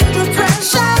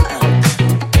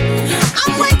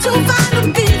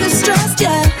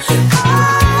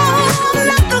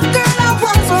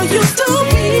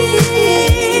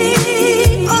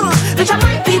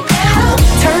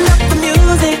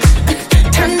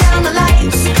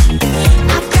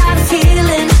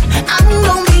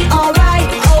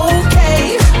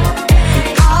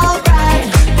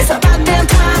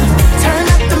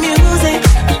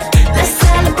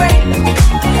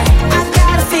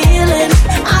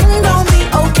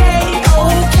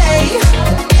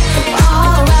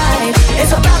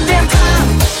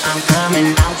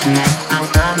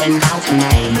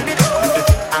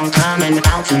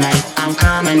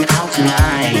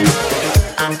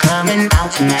coming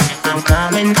out tonight. I'm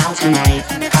coming out tonight.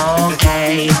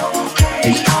 Okay,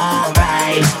 it's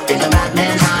alright. It's about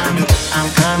that time. I'm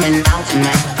coming out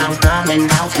tonight. I'm coming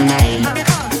out tonight.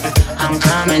 I'm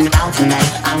coming out tonight.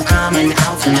 I'm coming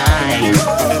out tonight.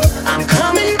 I'm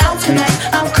coming out tonight.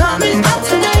 I'm coming out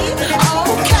tonight.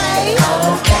 Okay,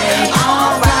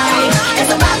 alright.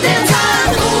 It's about that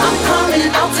time. I'm coming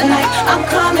out tonight. I'm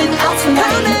coming out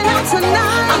tonight.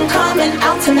 I'm coming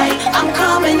out tonight. I'm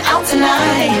coming out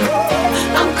tonight.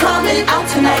 I'm coming out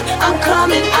tonight. I'm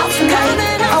coming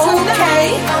out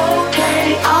tonight.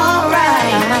 Okay,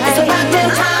 alright. It's about that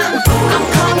time. I'm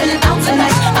coming out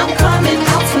tonight. I'm coming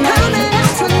out tonight.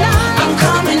 I'm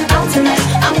coming out tonight.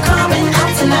 I'm coming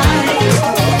out tonight.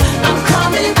 I'm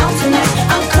coming out tonight.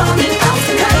 I'm coming out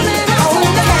tonight.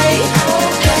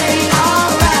 Okay,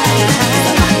 alright. It's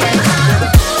about that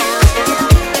time.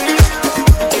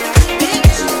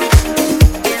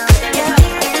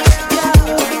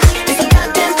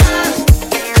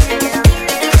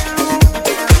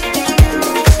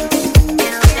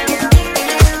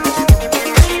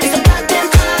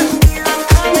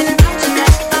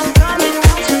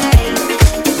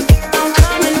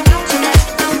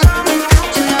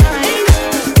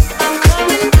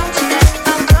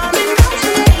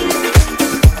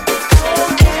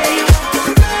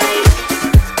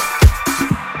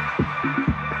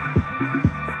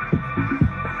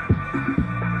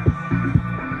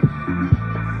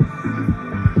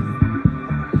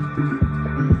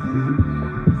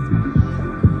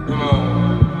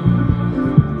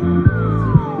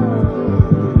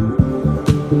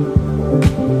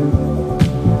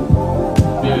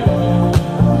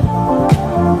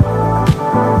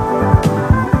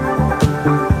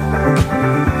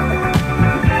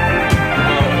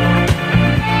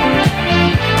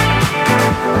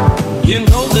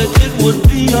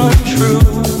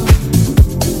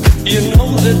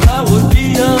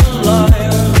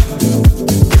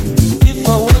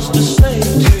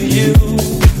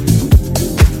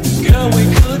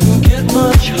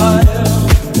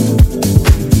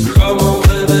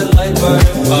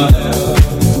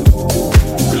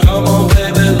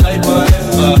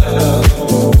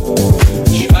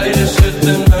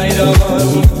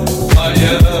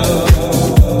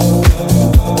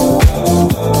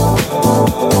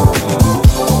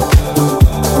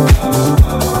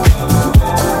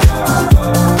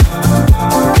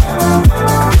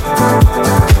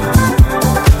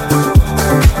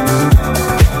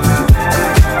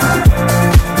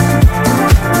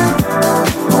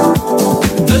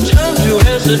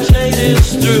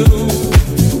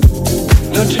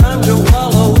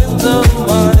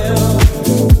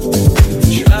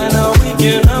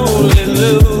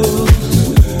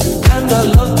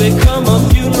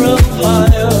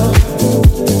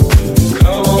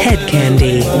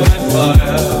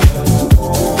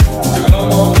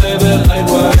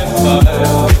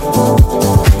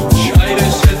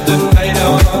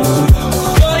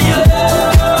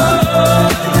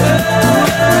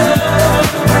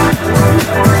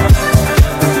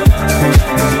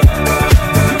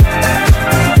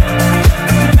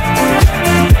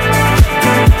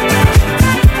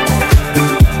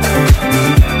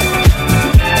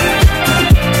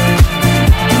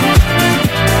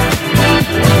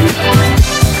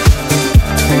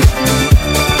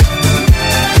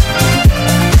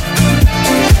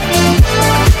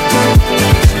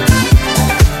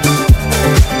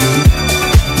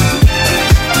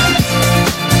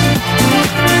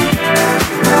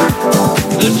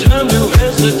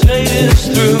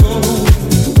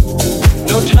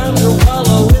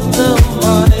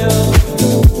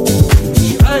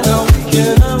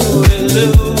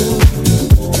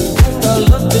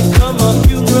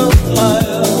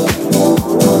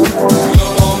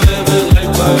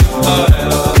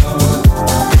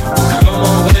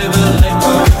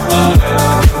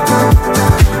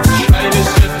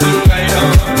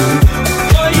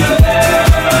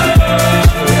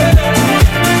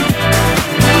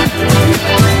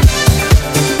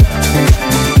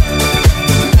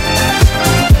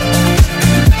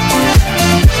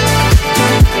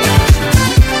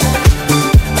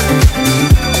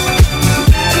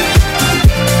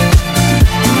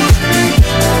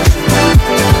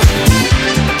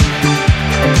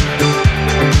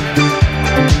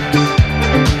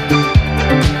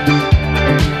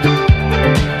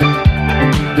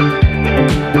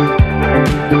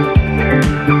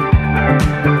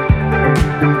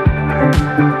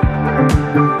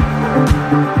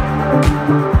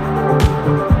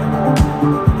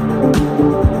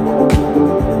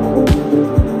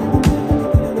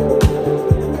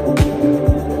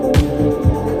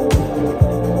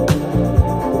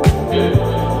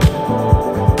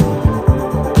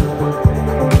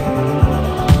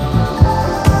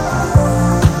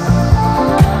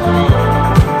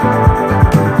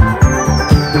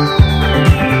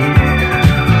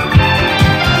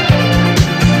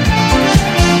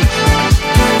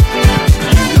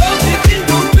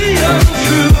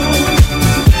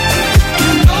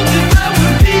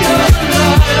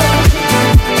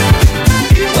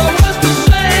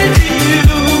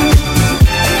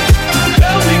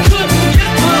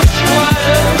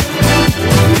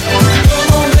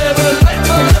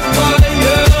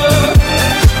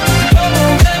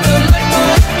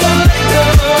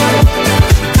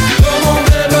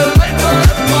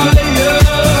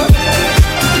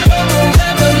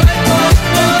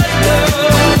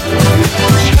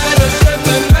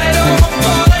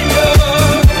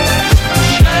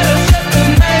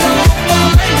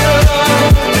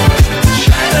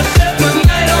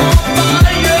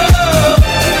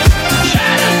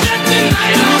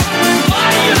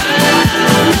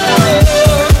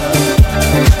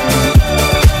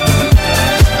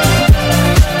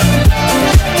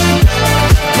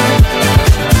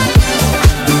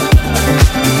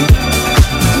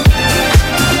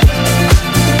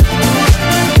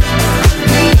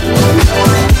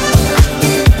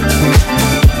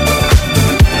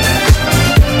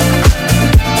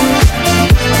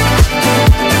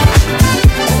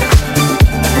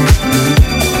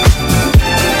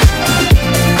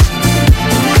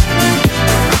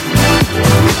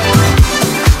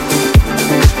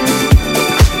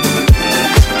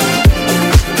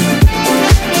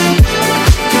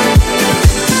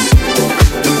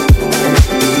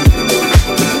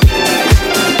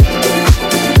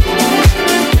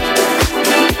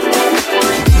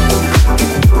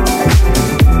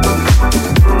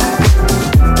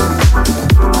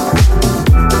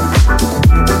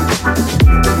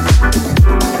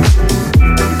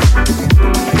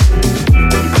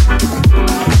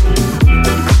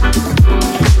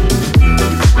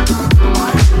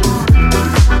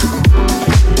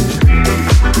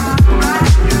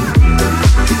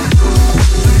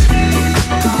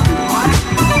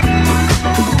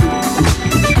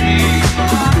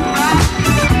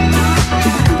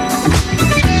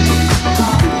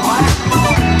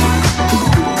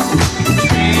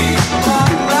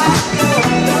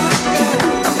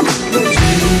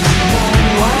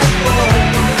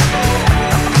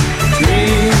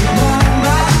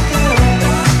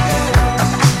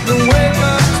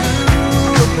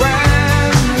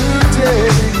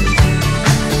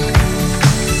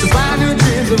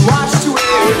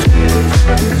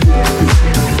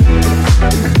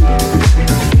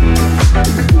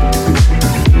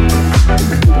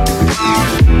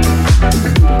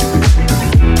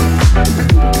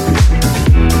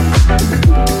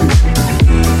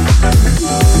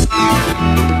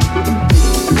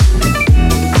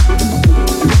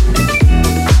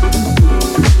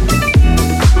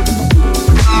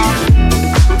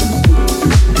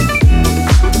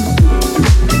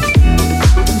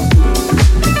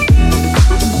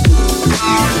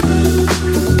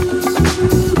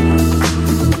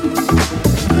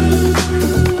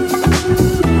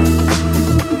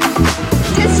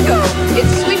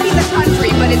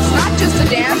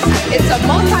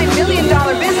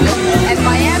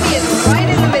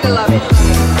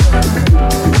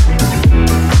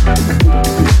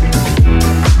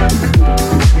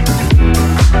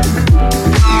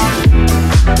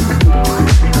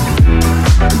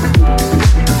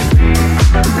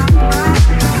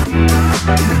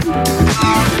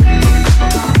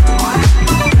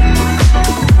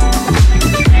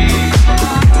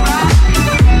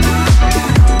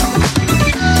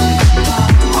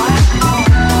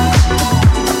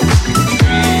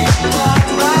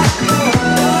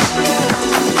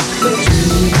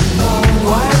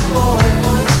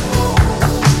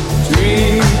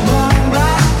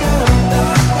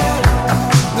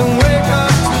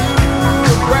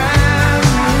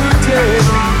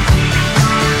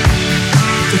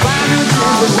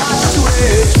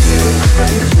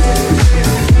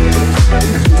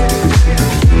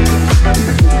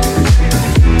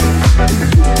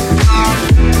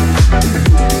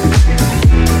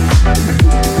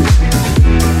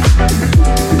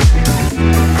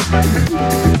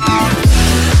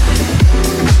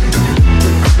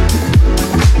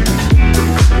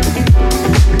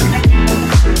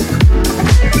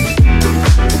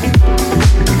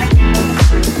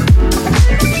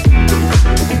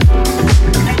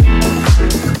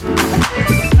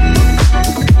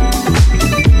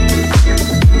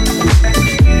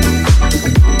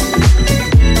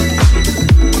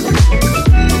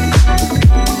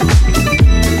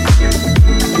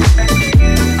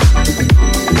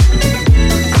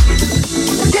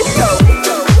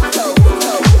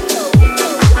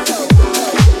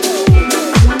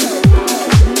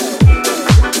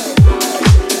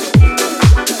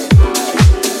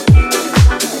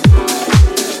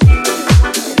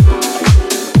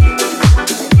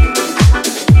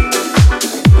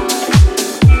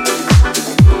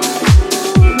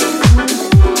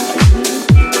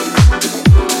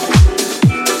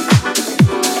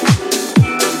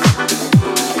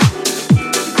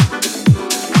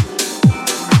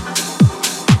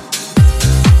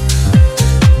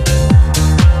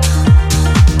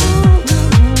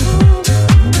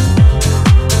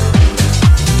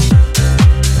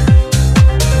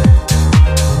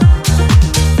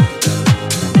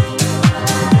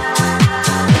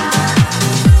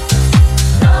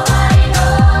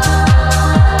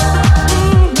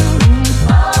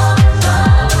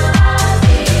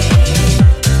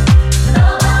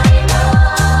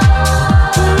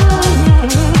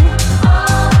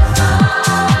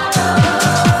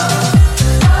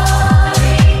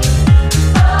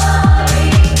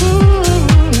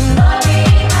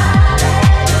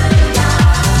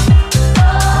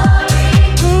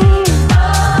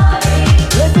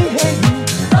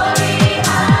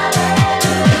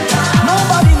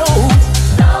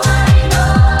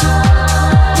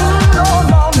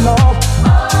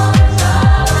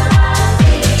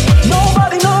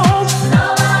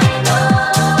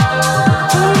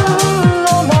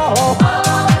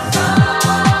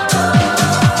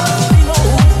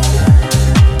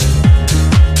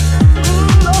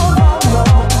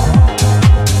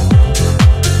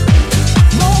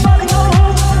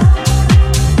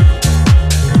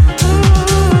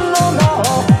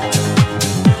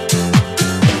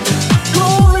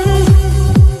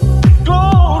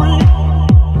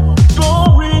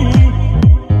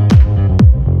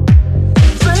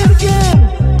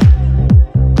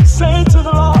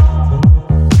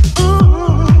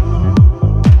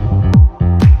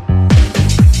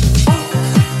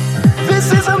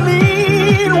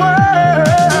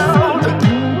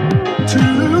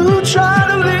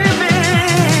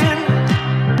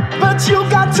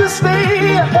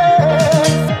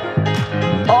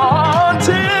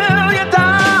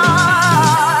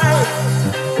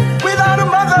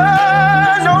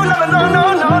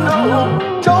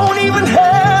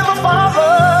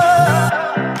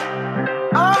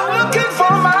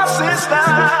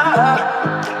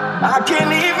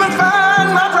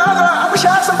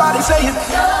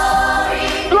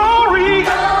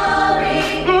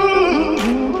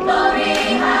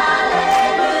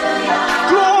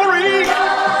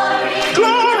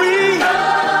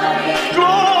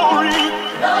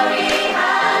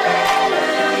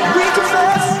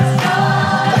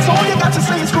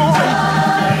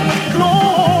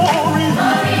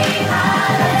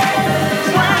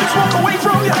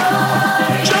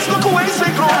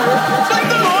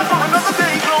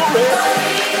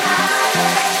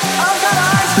 I've got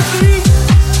eyes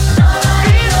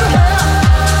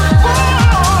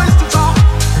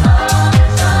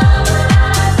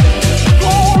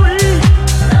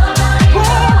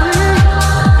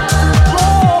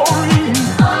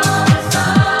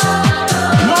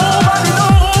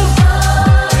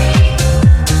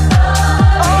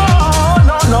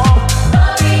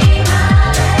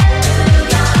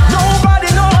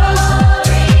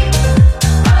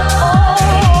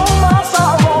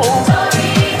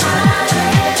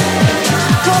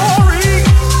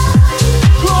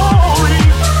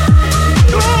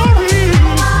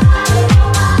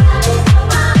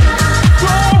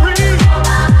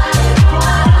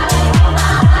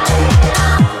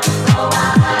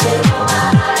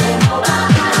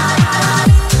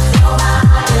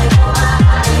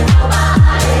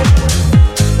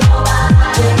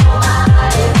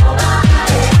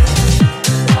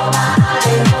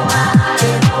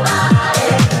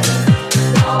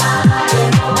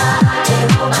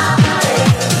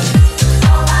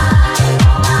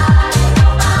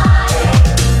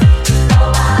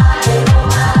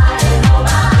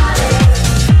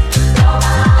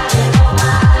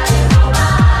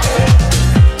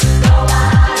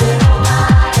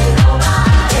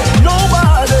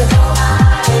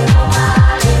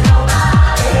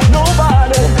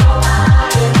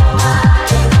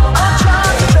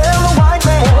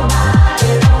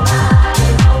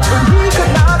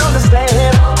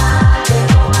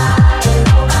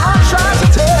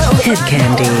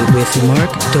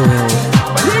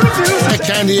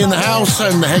in the house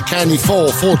and the Head Candy 4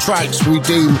 tracks we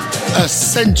deem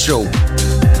essential.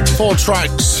 4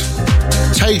 tracks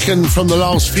taken from the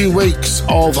last few weeks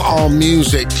of our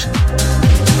music.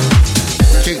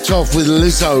 Kicked off with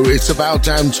Lizzo, It's About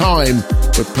Damn Time,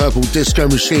 with Purple Disco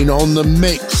Machine on the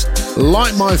mix.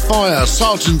 Light My Fire,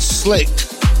 Sergeant Slick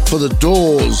for The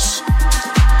Doors.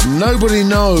 Nobody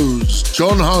Knows,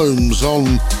 John Holmes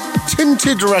on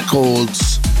Tinted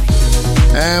Records.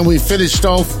 And we finished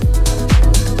off,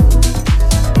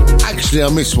 actually I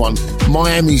missed one,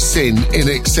 Miami Sin, In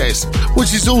Excess,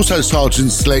 which is also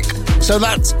Sergeant Slick. So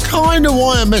that's kind of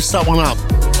why I messed that one up.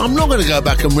 I'm not going to go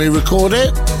back and re-record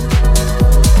it.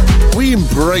 We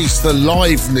embrace the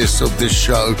liveness of this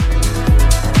show.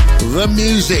 The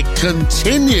music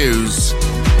continues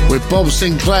with Bob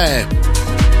Sinclair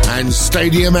and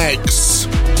Stadium X.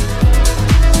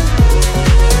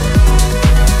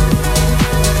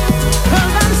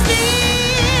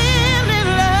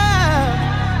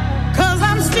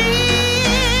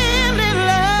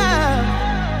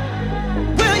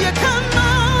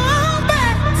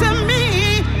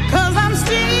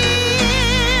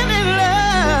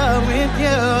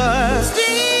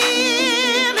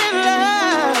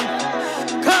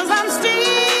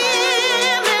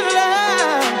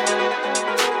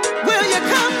 Will you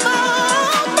come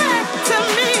on?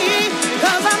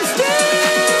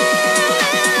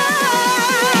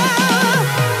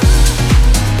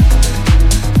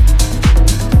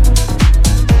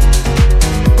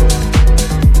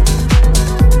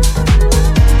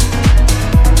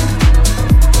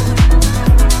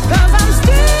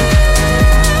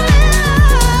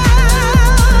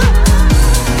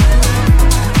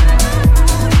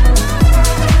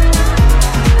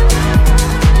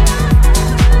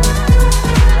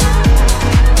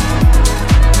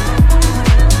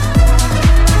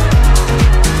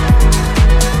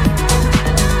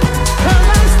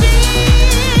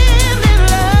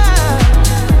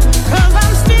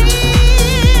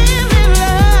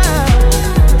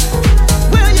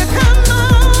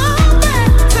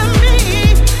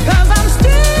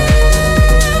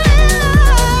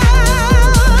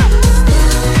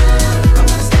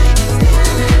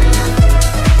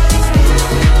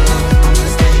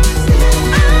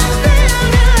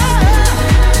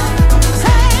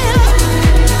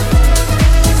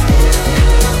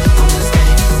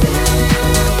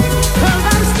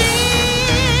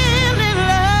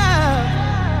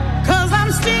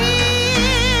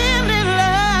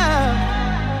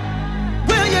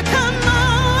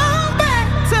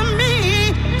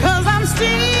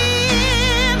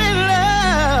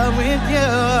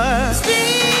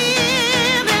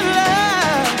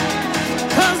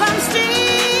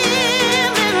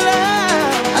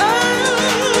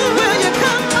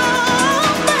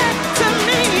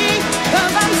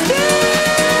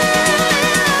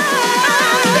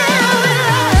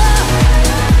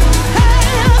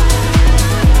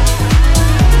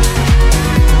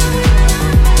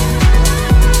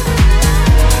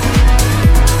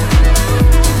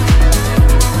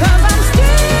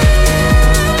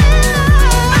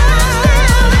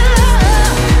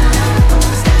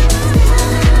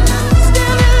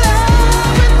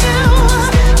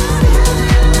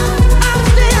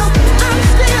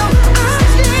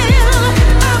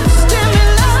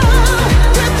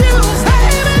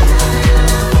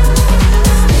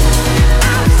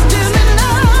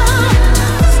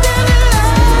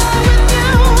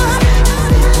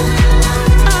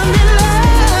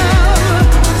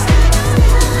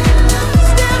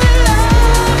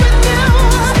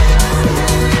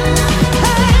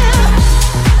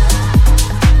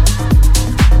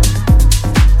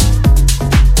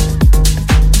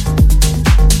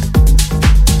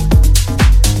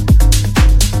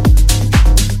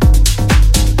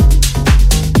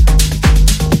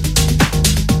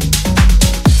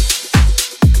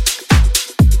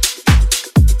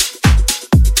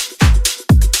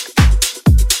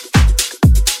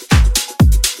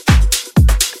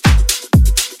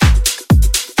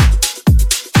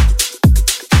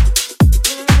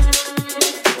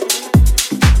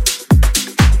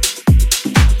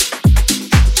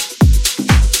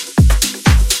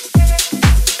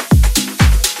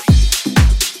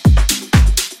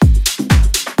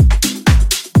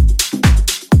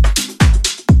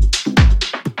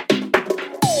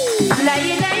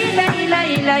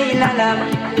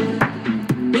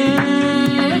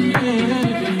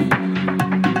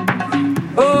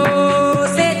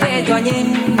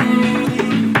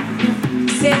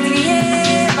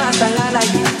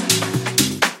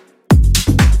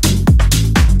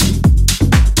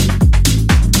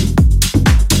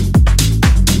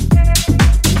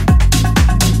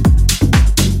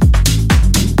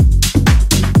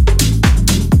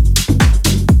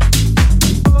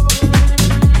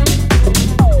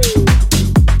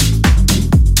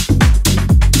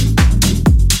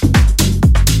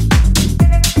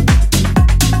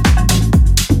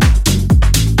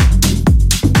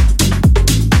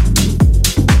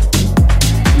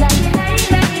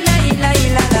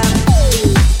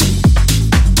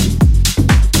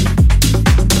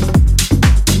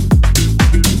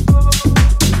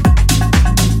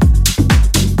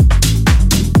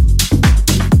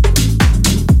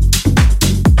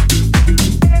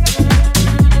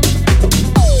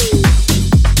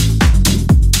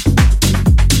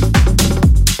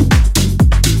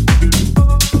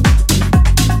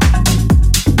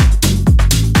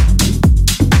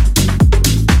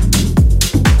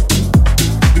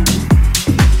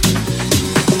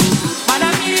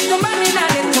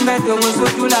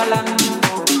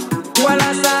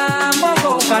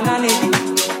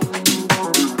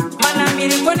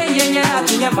 kone yenya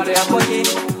atunya mare aponye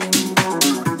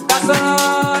kaso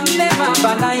ne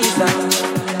mabana isa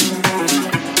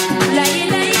la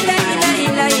ila ila ila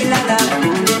ila ila la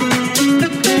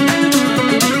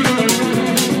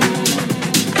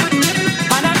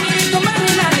mana miri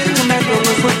kumani na ni kumeto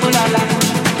musulala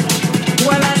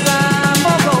wala sa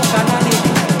mogo kanani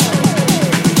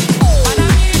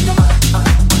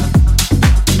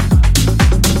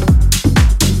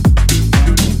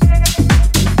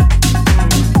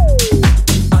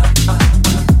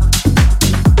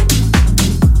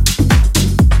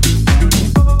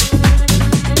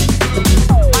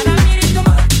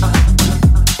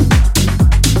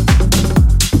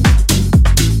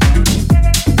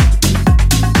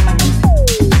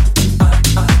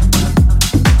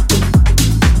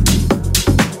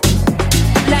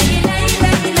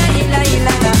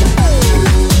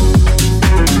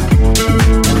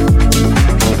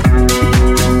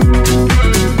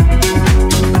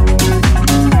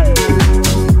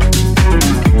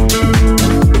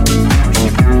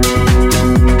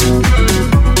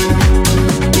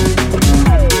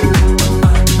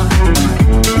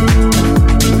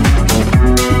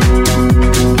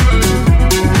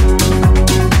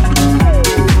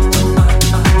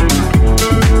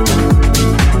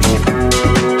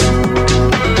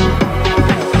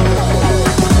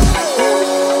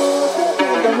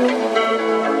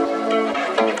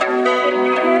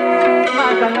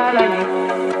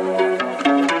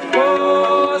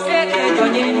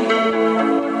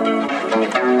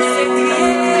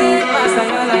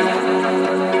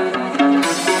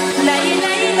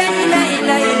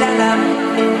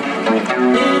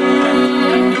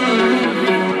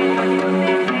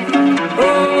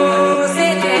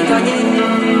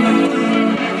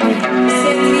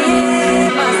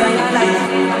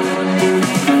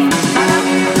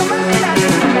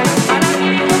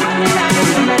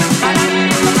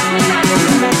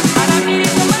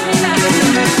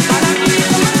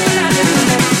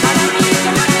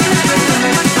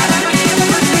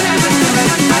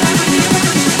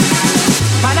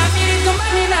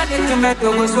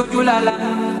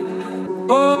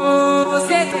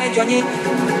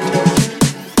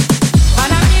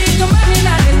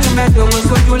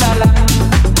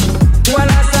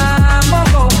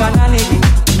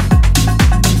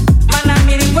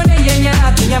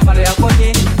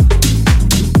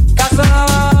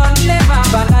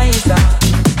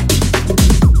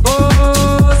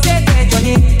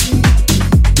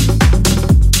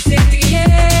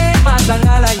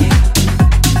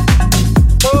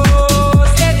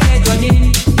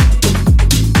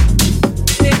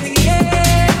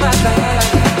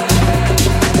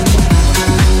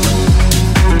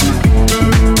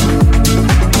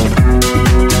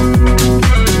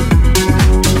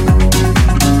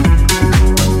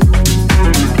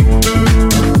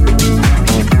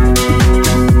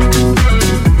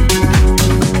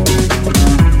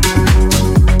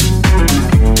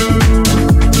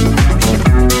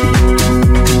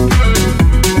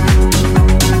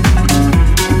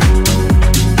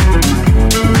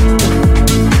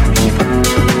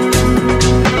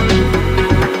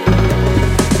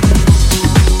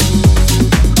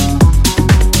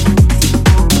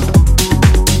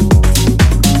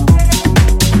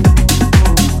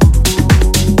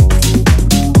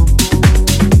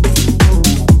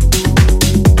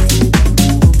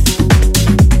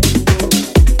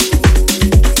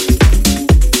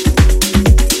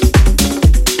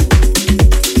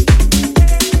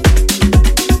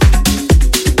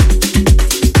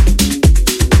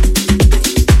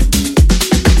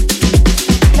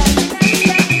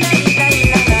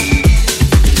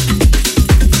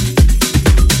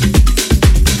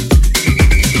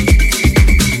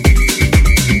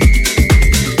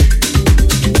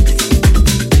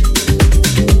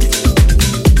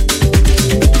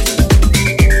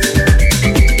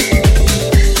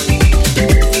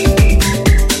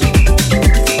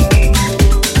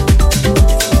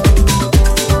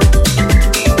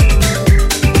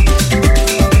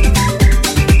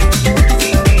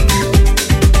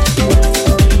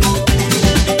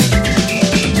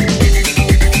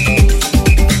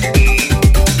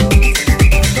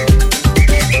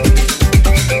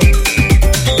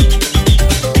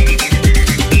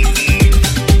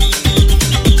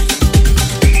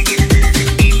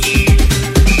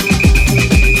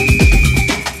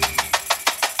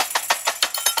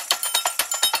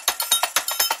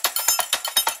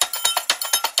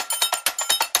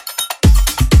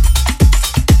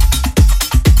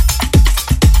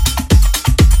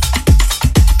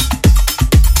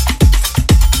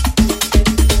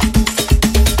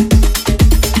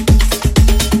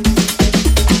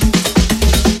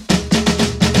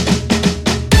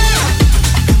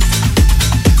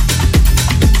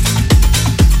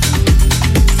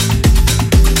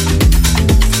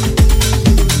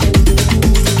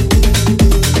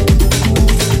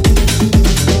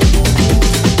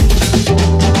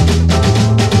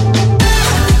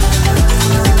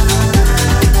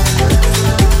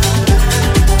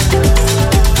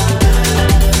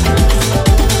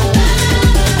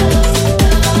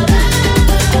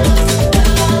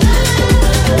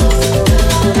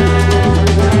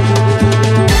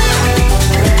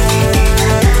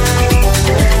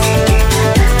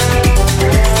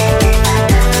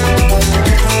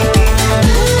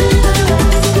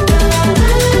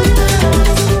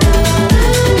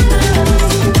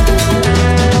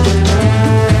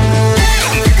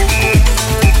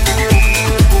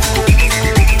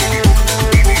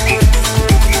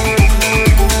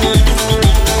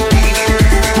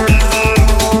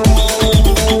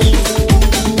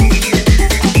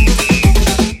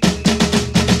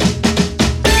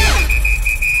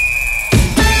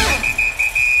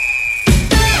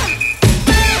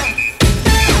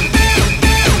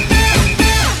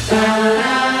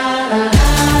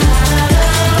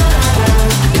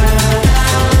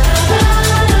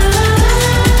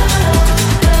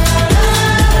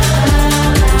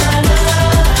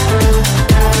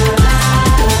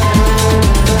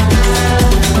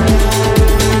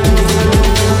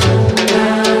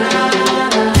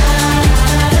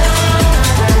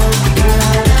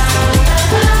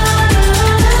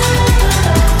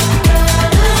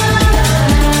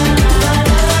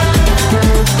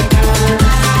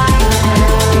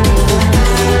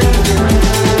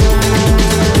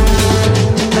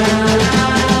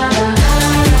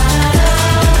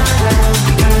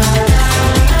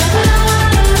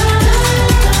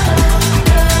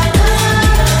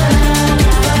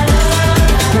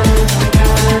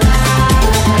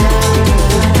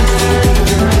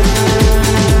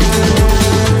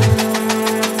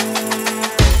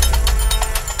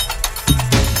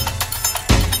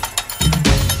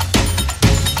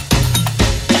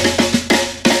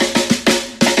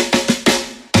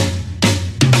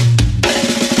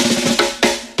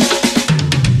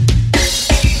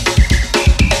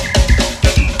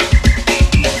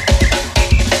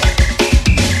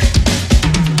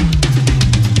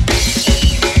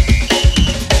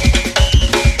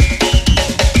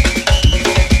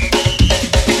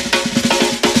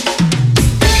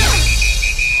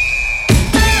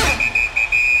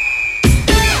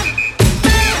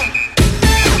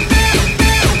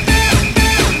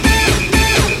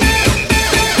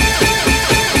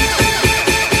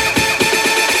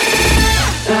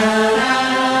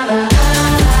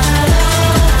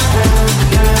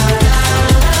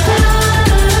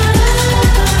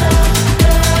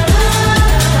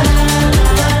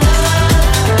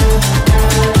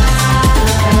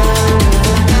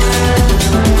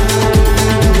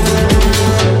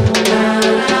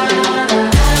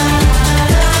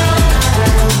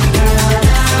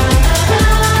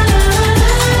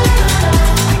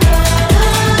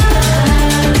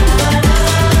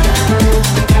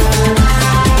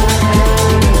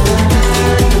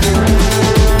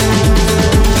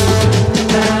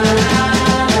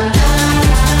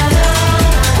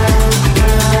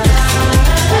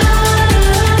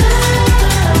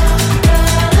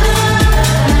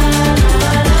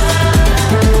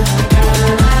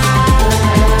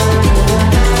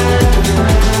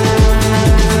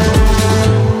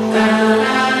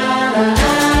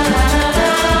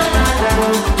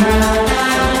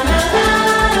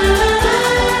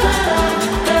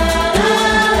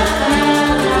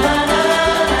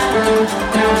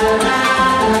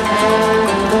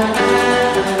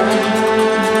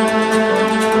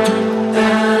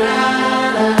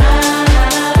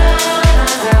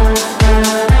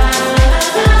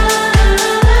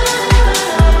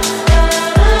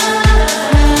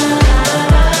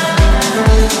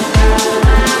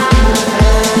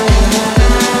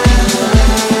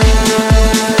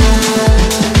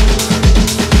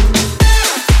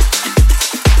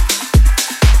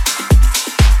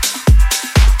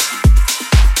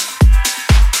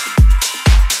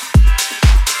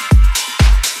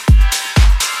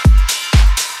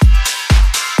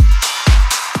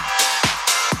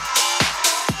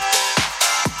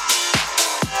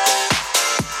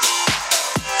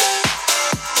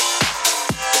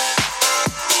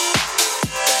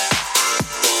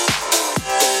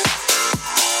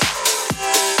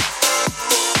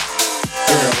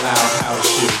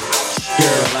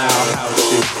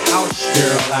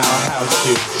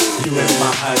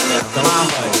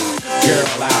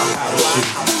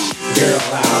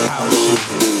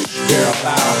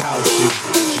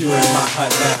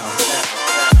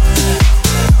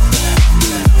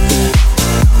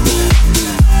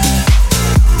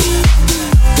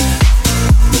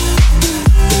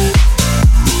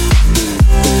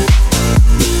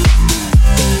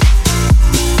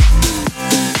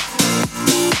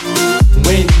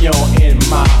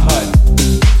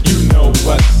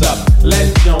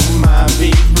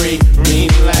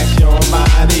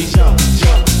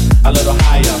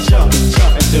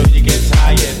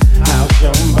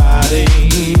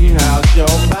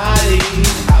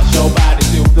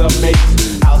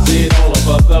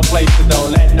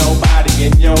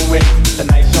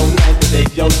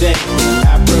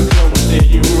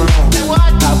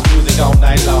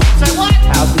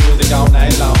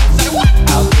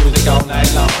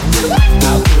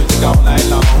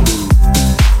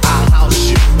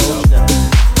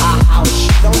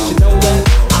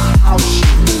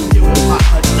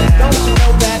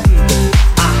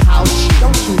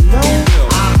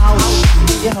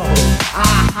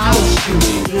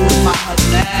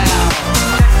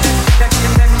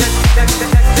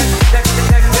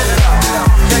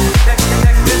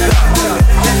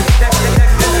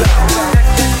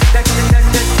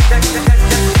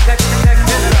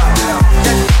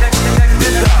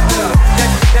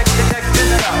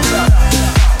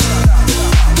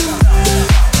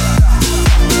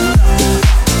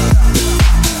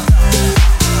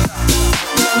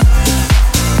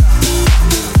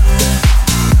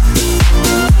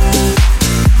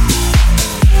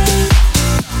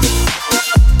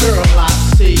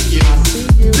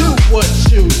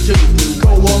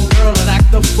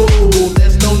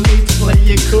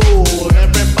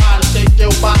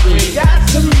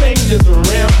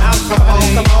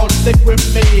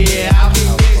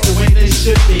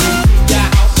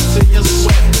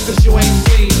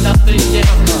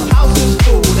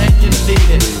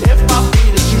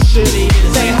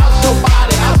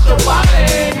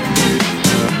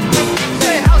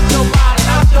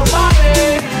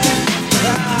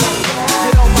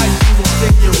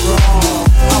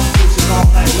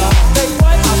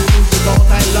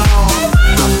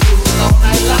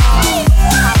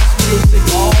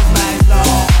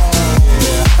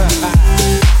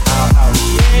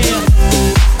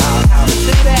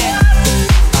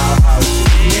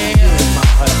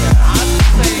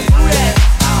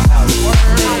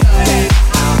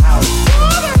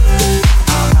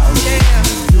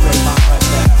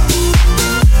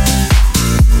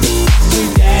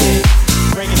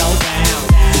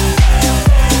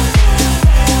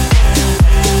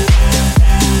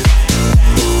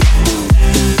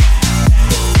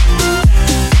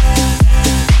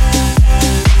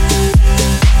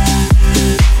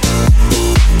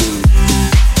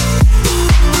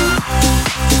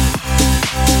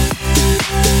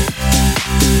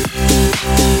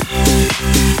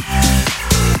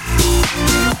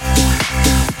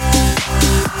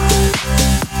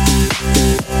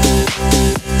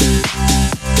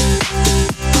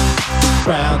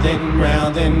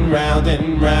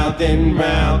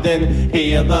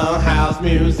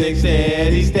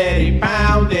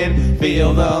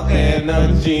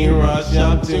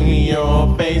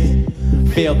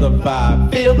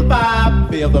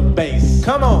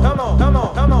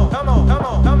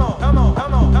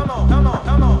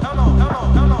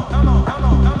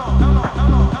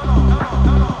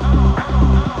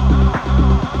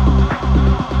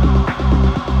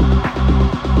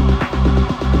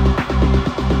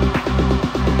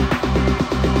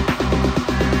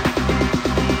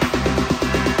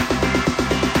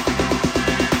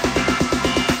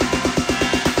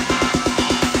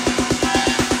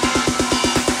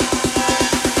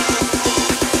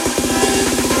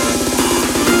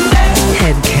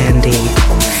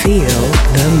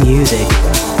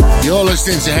You're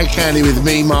listening to Head Candy with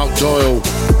me, Mark Doyle.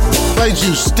 Played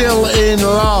you Still in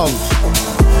Love.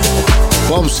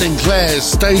 Bob Sinclair's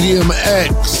Stadium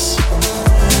X.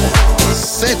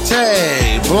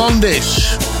 C'était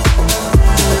Blondish.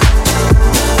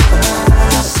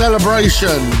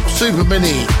 Celebration, Super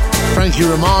Mini, Frankie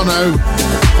Romano.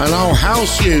 And I'll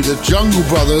House You, the Jungle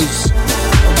Brothers.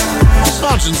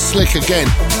 Sergeant Slick again.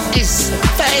 It's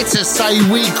fair to say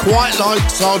we quite like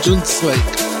Sergeant Slick.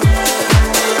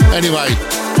 Anyway,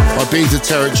 Ibiza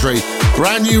territory.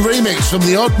 Brand new remix from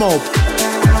the Odd Mob.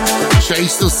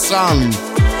 Chase the Sun.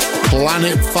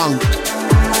 Planet Funk.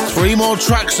 3 more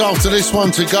tracks after this one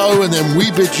to go, and then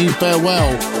we bid you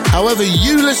farewell. However,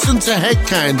 you listen to Head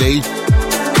Candy,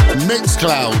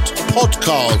 Mixcloud,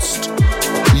 podcast,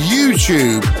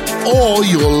 YouTube, or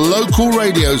your local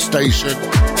radio station.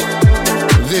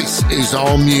 This is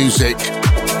our music.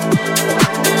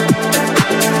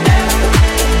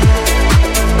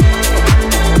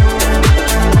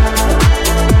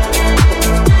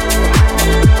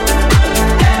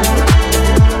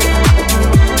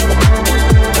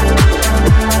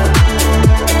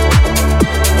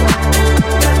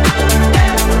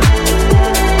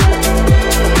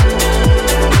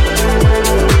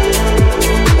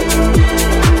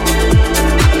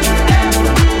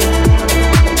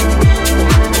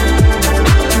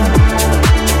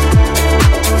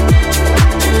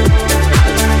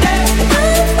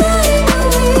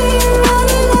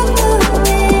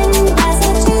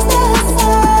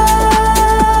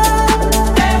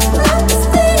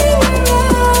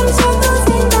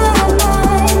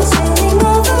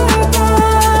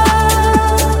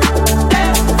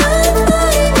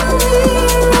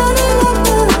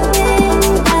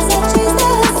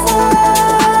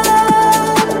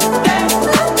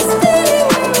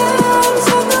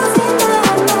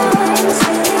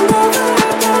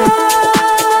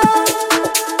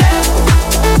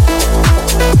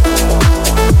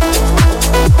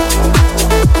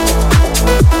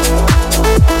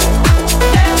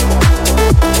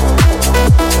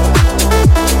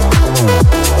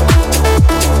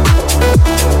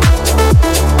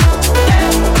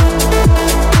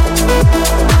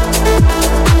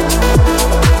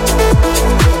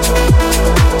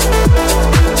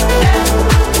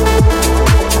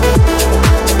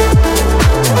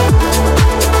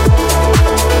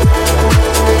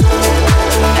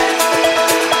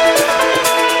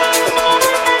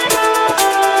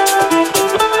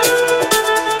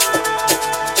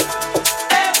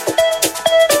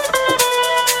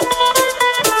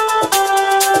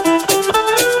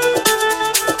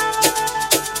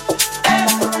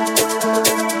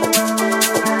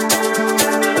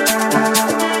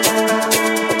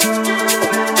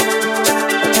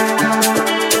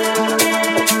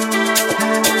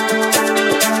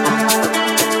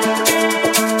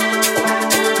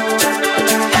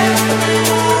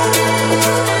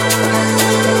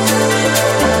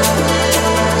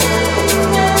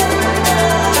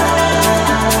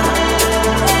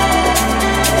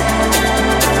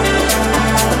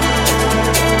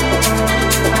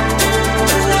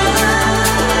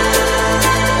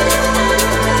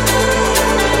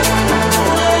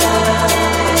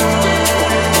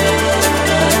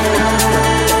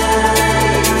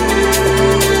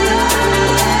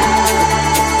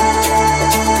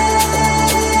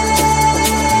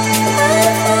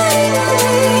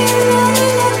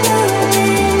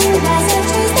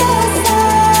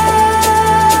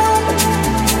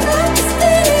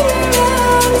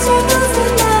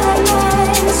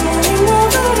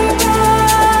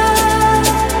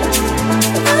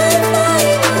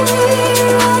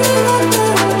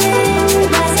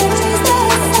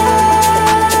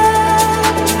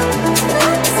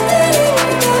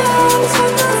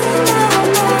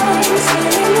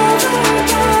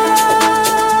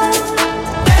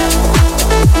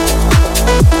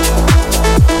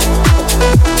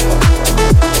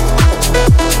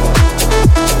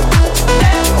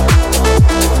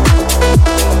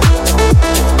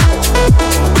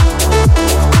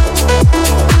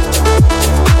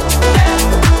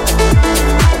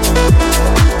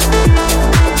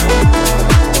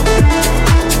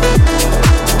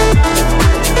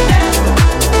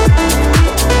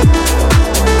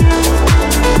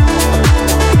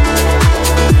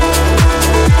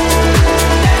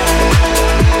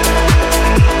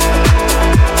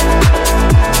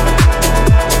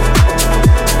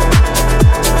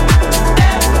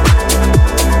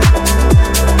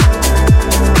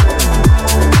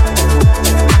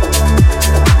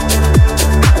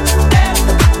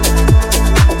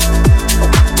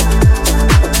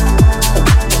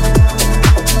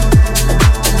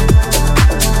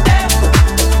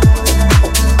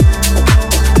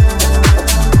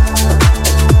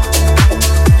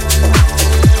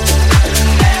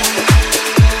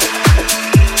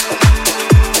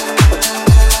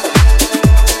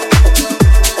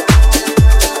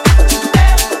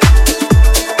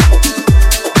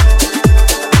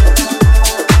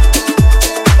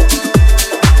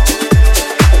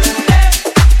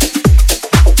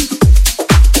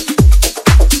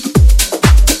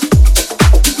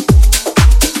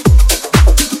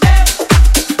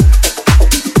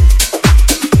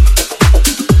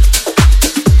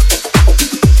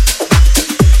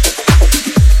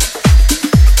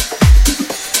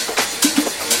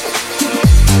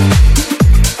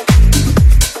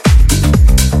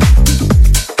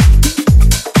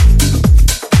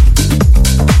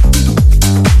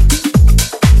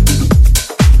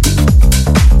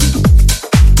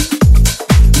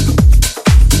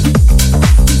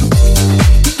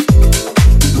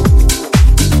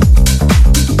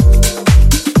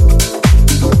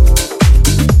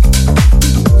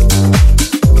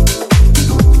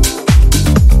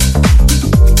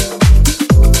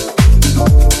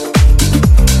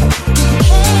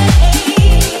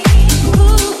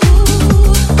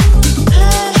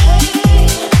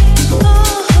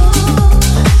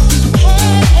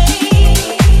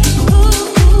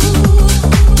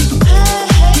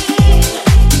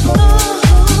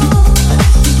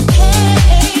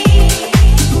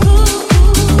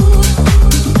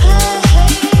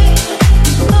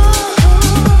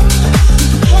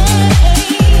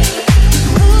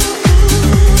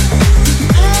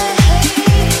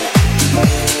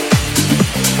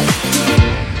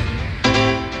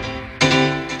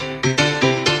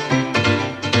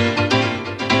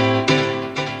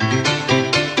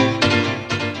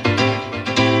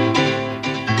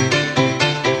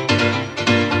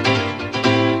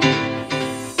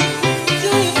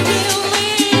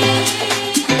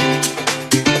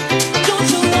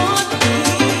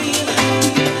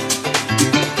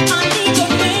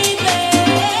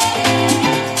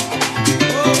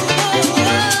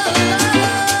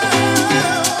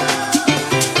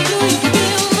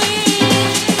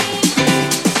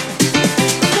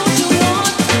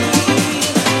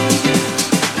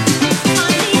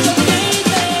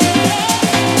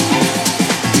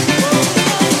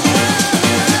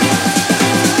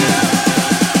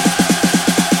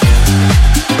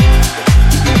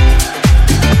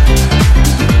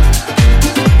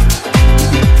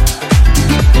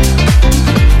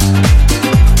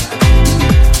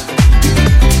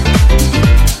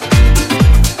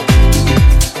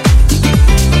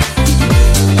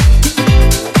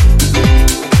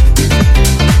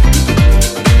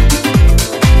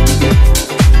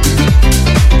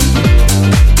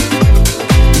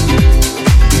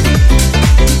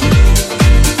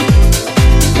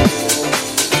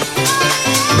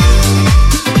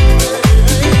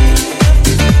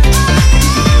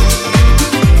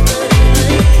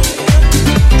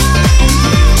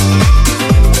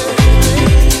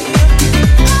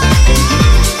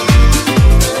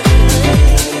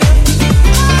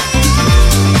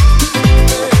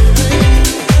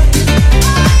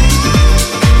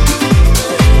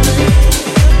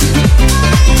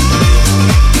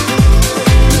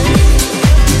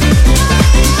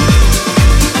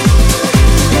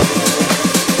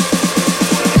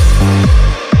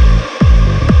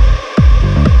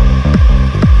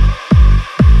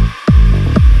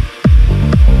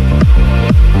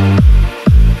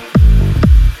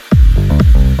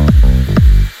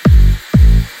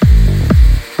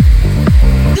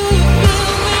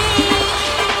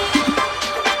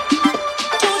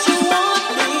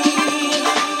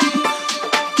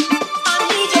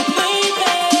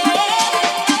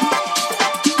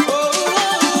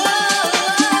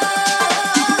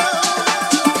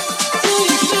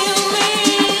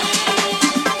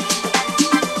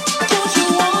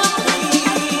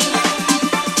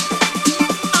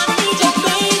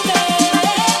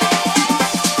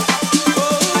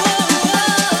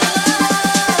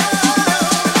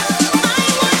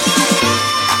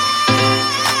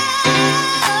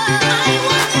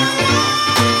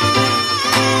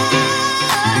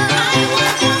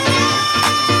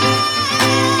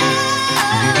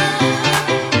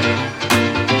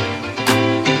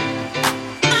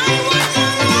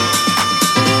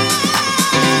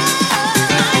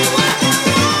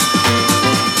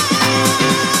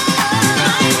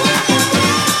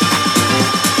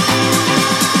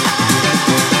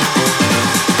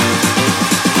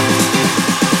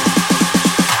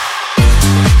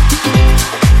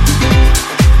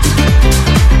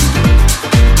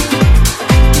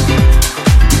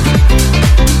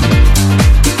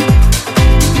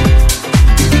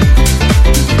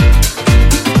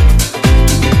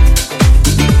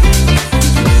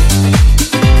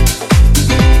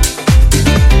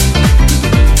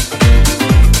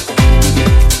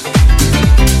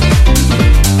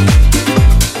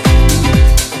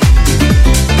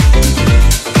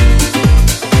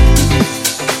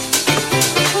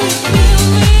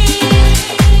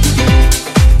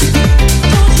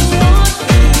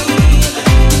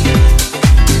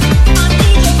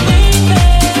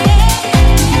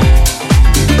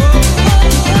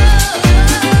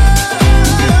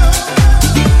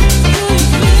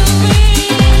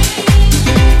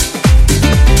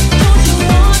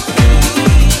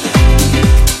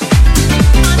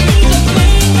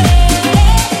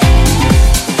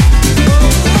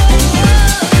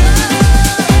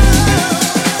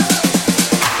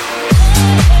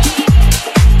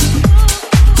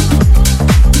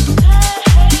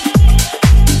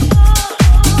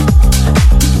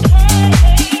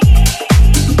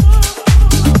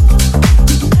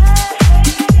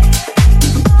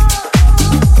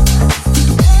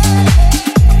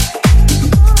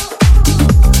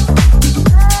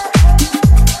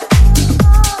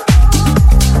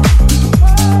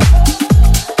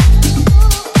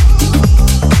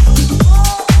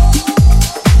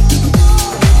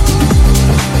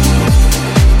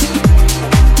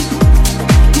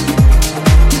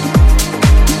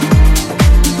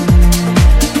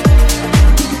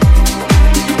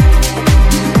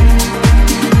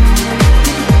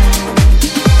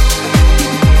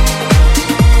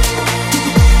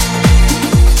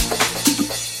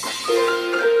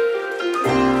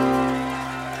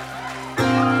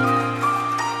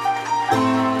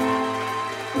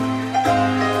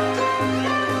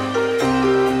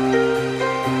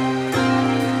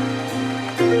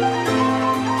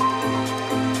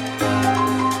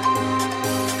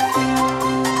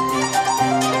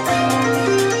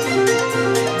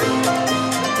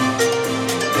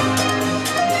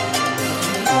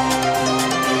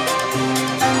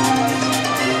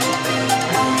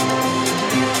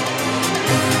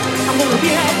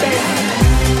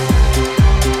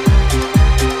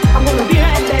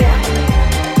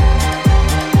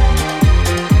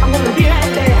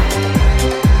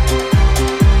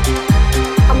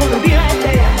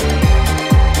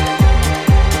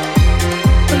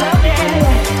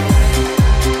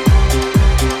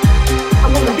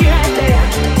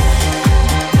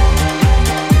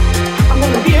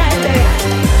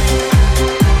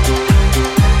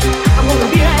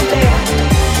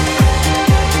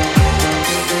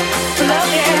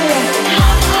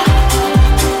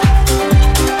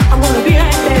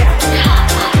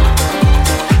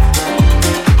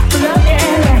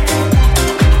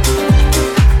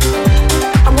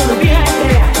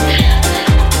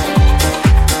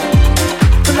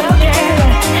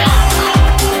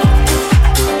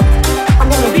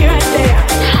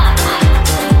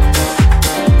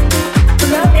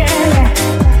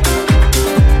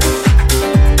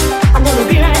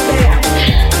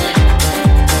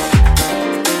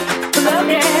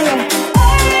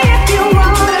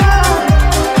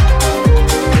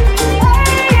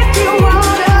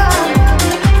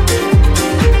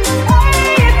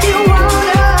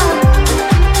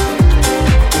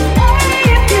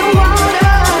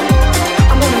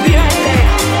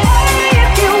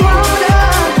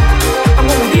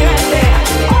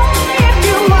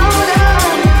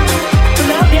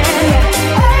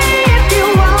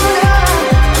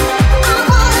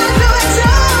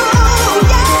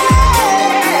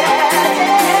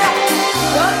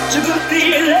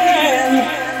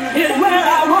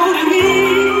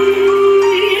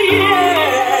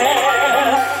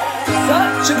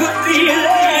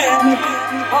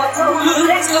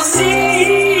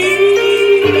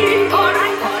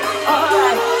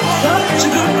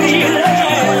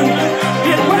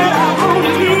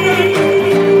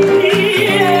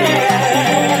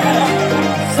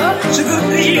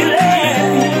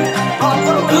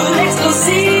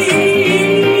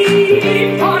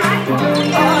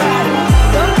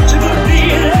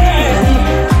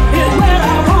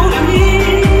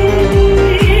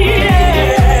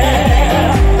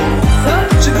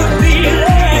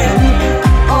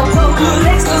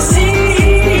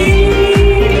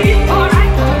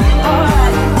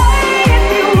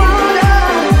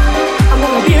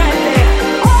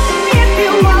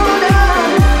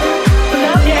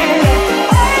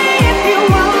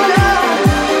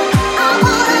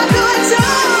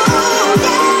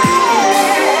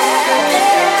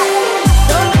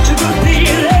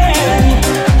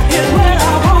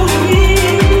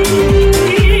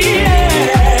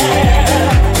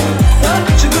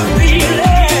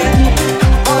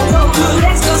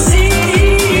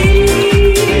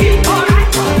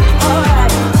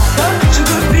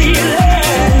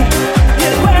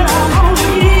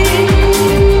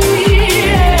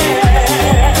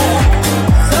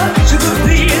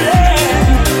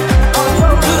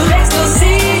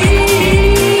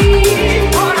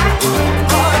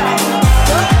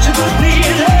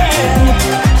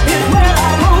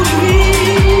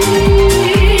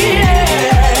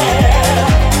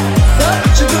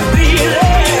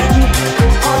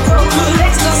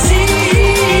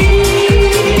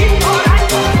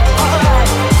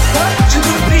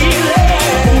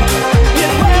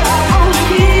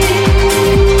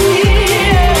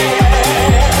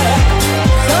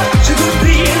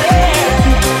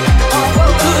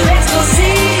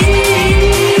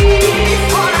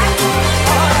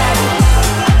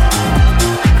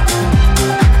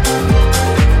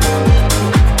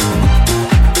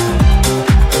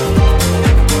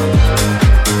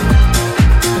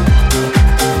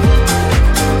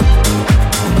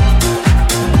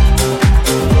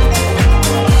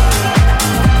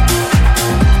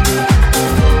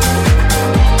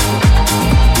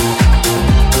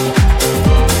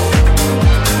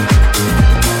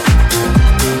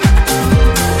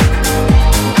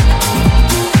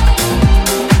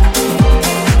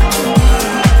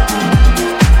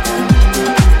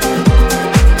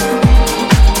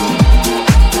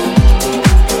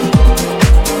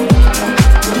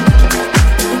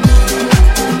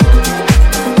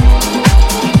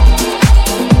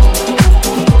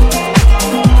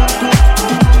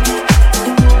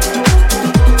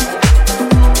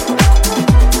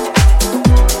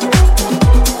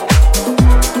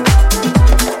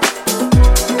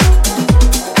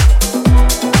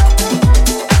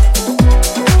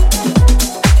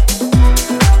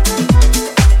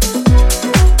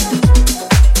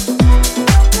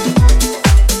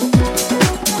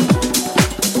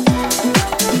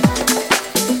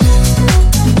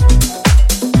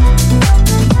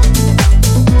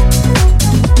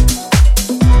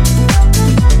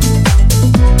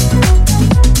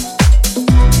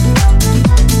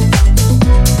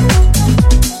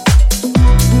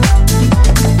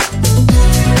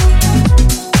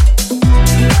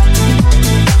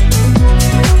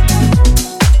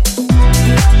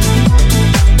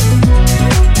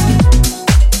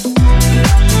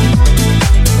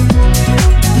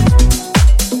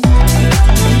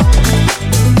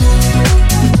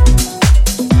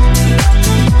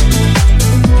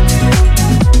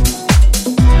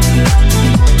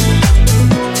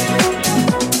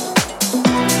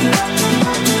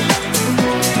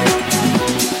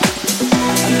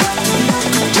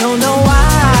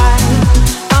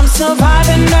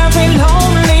 surviving every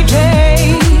lonely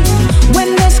day.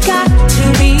 When there's got to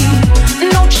be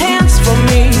no chance for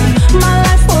me, my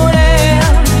life would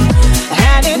end.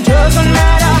 And it doesn't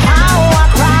matter how I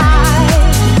cry,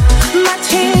 my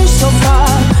tears so far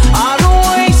are a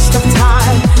waste of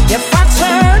time. If I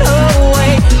turn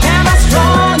away, am I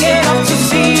strong enough to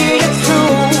see it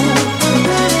through?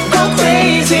 Go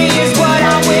crazy is what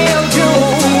I will do.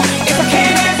 If I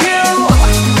can't have you,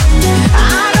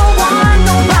 I don't want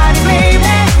nobody,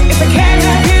 baby. If I can't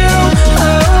have you,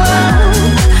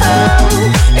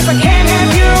 if I can't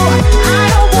have you, I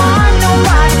don't want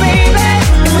nobody, baby.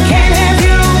 If I can't have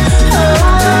you,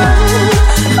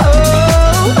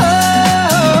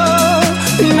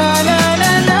 na na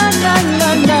na na na na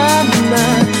na na.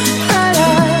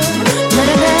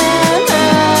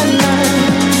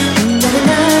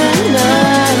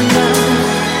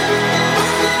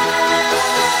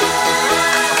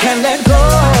 Can't let go,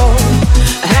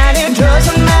 and it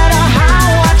doesn't matter how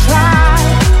I try.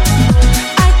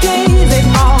 I gave it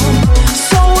all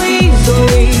so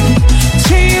easily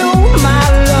to you, my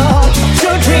love, to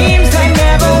dreams that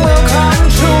never will come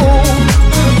true.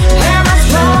 Am I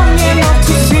strong enough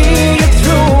to see it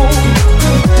through?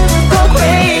 Go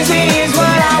crazy is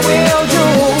what I will do.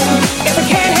 If I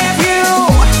can't have you,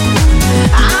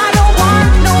 I don't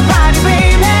want nobody,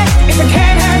 baby. If I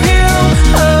can't have you,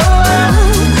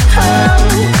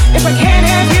 if I can't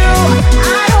have you,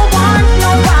 I don't want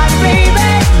nobody, baby.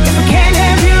 If I can't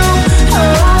have you,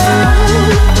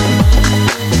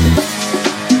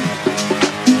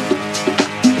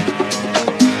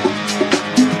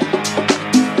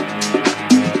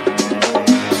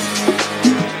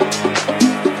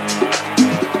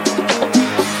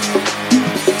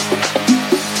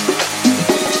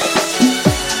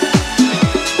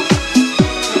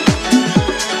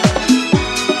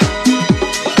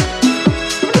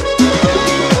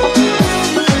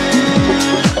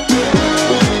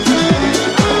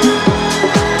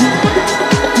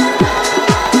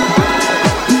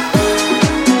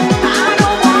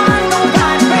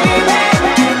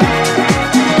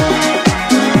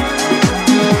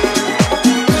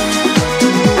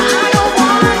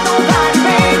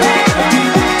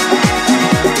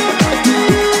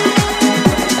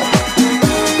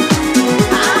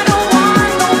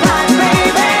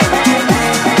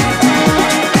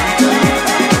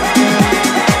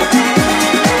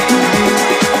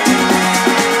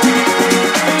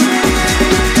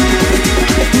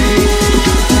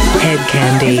 Head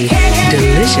Candy.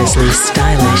 Deliciously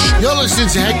stylish. You're listening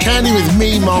to Head Candy with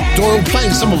me, Mark Doyle,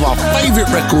 playing some of our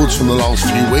favourite records from the last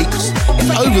few weeks,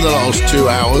 over the last 2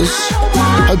 hours.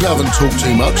 Hope I haven't talked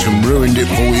too much and ruined it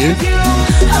for you.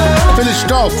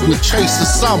 Finished off with Chase the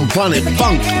Sun, Planet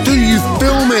Funk, Do You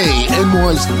Feel Me,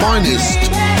 NY's finest.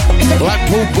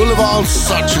 Blackpool Boulevard,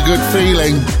 such a good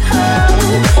feeling.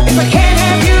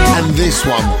 And this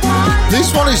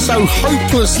one is so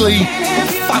hopelessly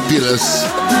fabulous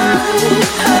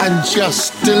and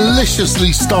just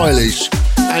deliciously stylish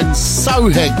and so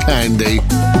head candy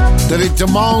that it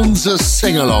demands a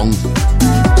sing-along.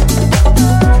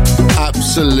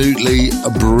 Absolutely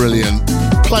brilliant.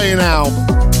 Playing out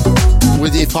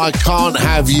with If I Can't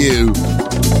Have You,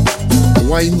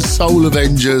 Wayne Soul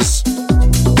Avengers.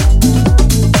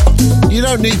 You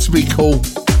don't need to be cool,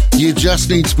 you just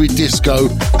need to be disco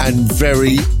and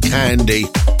very candy.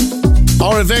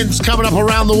 Our events coming up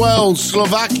around the world: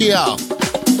 Slovakia,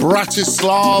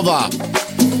 Bratislava,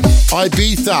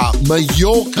 Ibiza,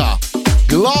 Mallorca,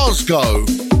 Glasgow.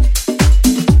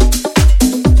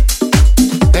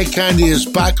 Head Candy is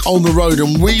back on the road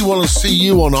and we want to see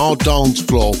you on our dance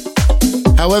floor.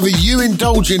 However you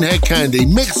indulge in Head Candy,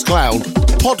 Mixcloud,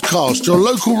 podcast, your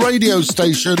local radio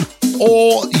station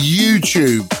or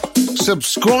YouTube.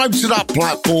 Subscribe to that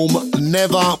platform,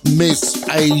 never miss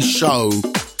a show.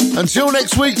 Until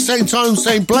next week, same time,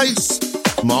 same place,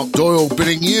 Mark Doyle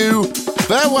bidding you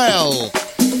farewell.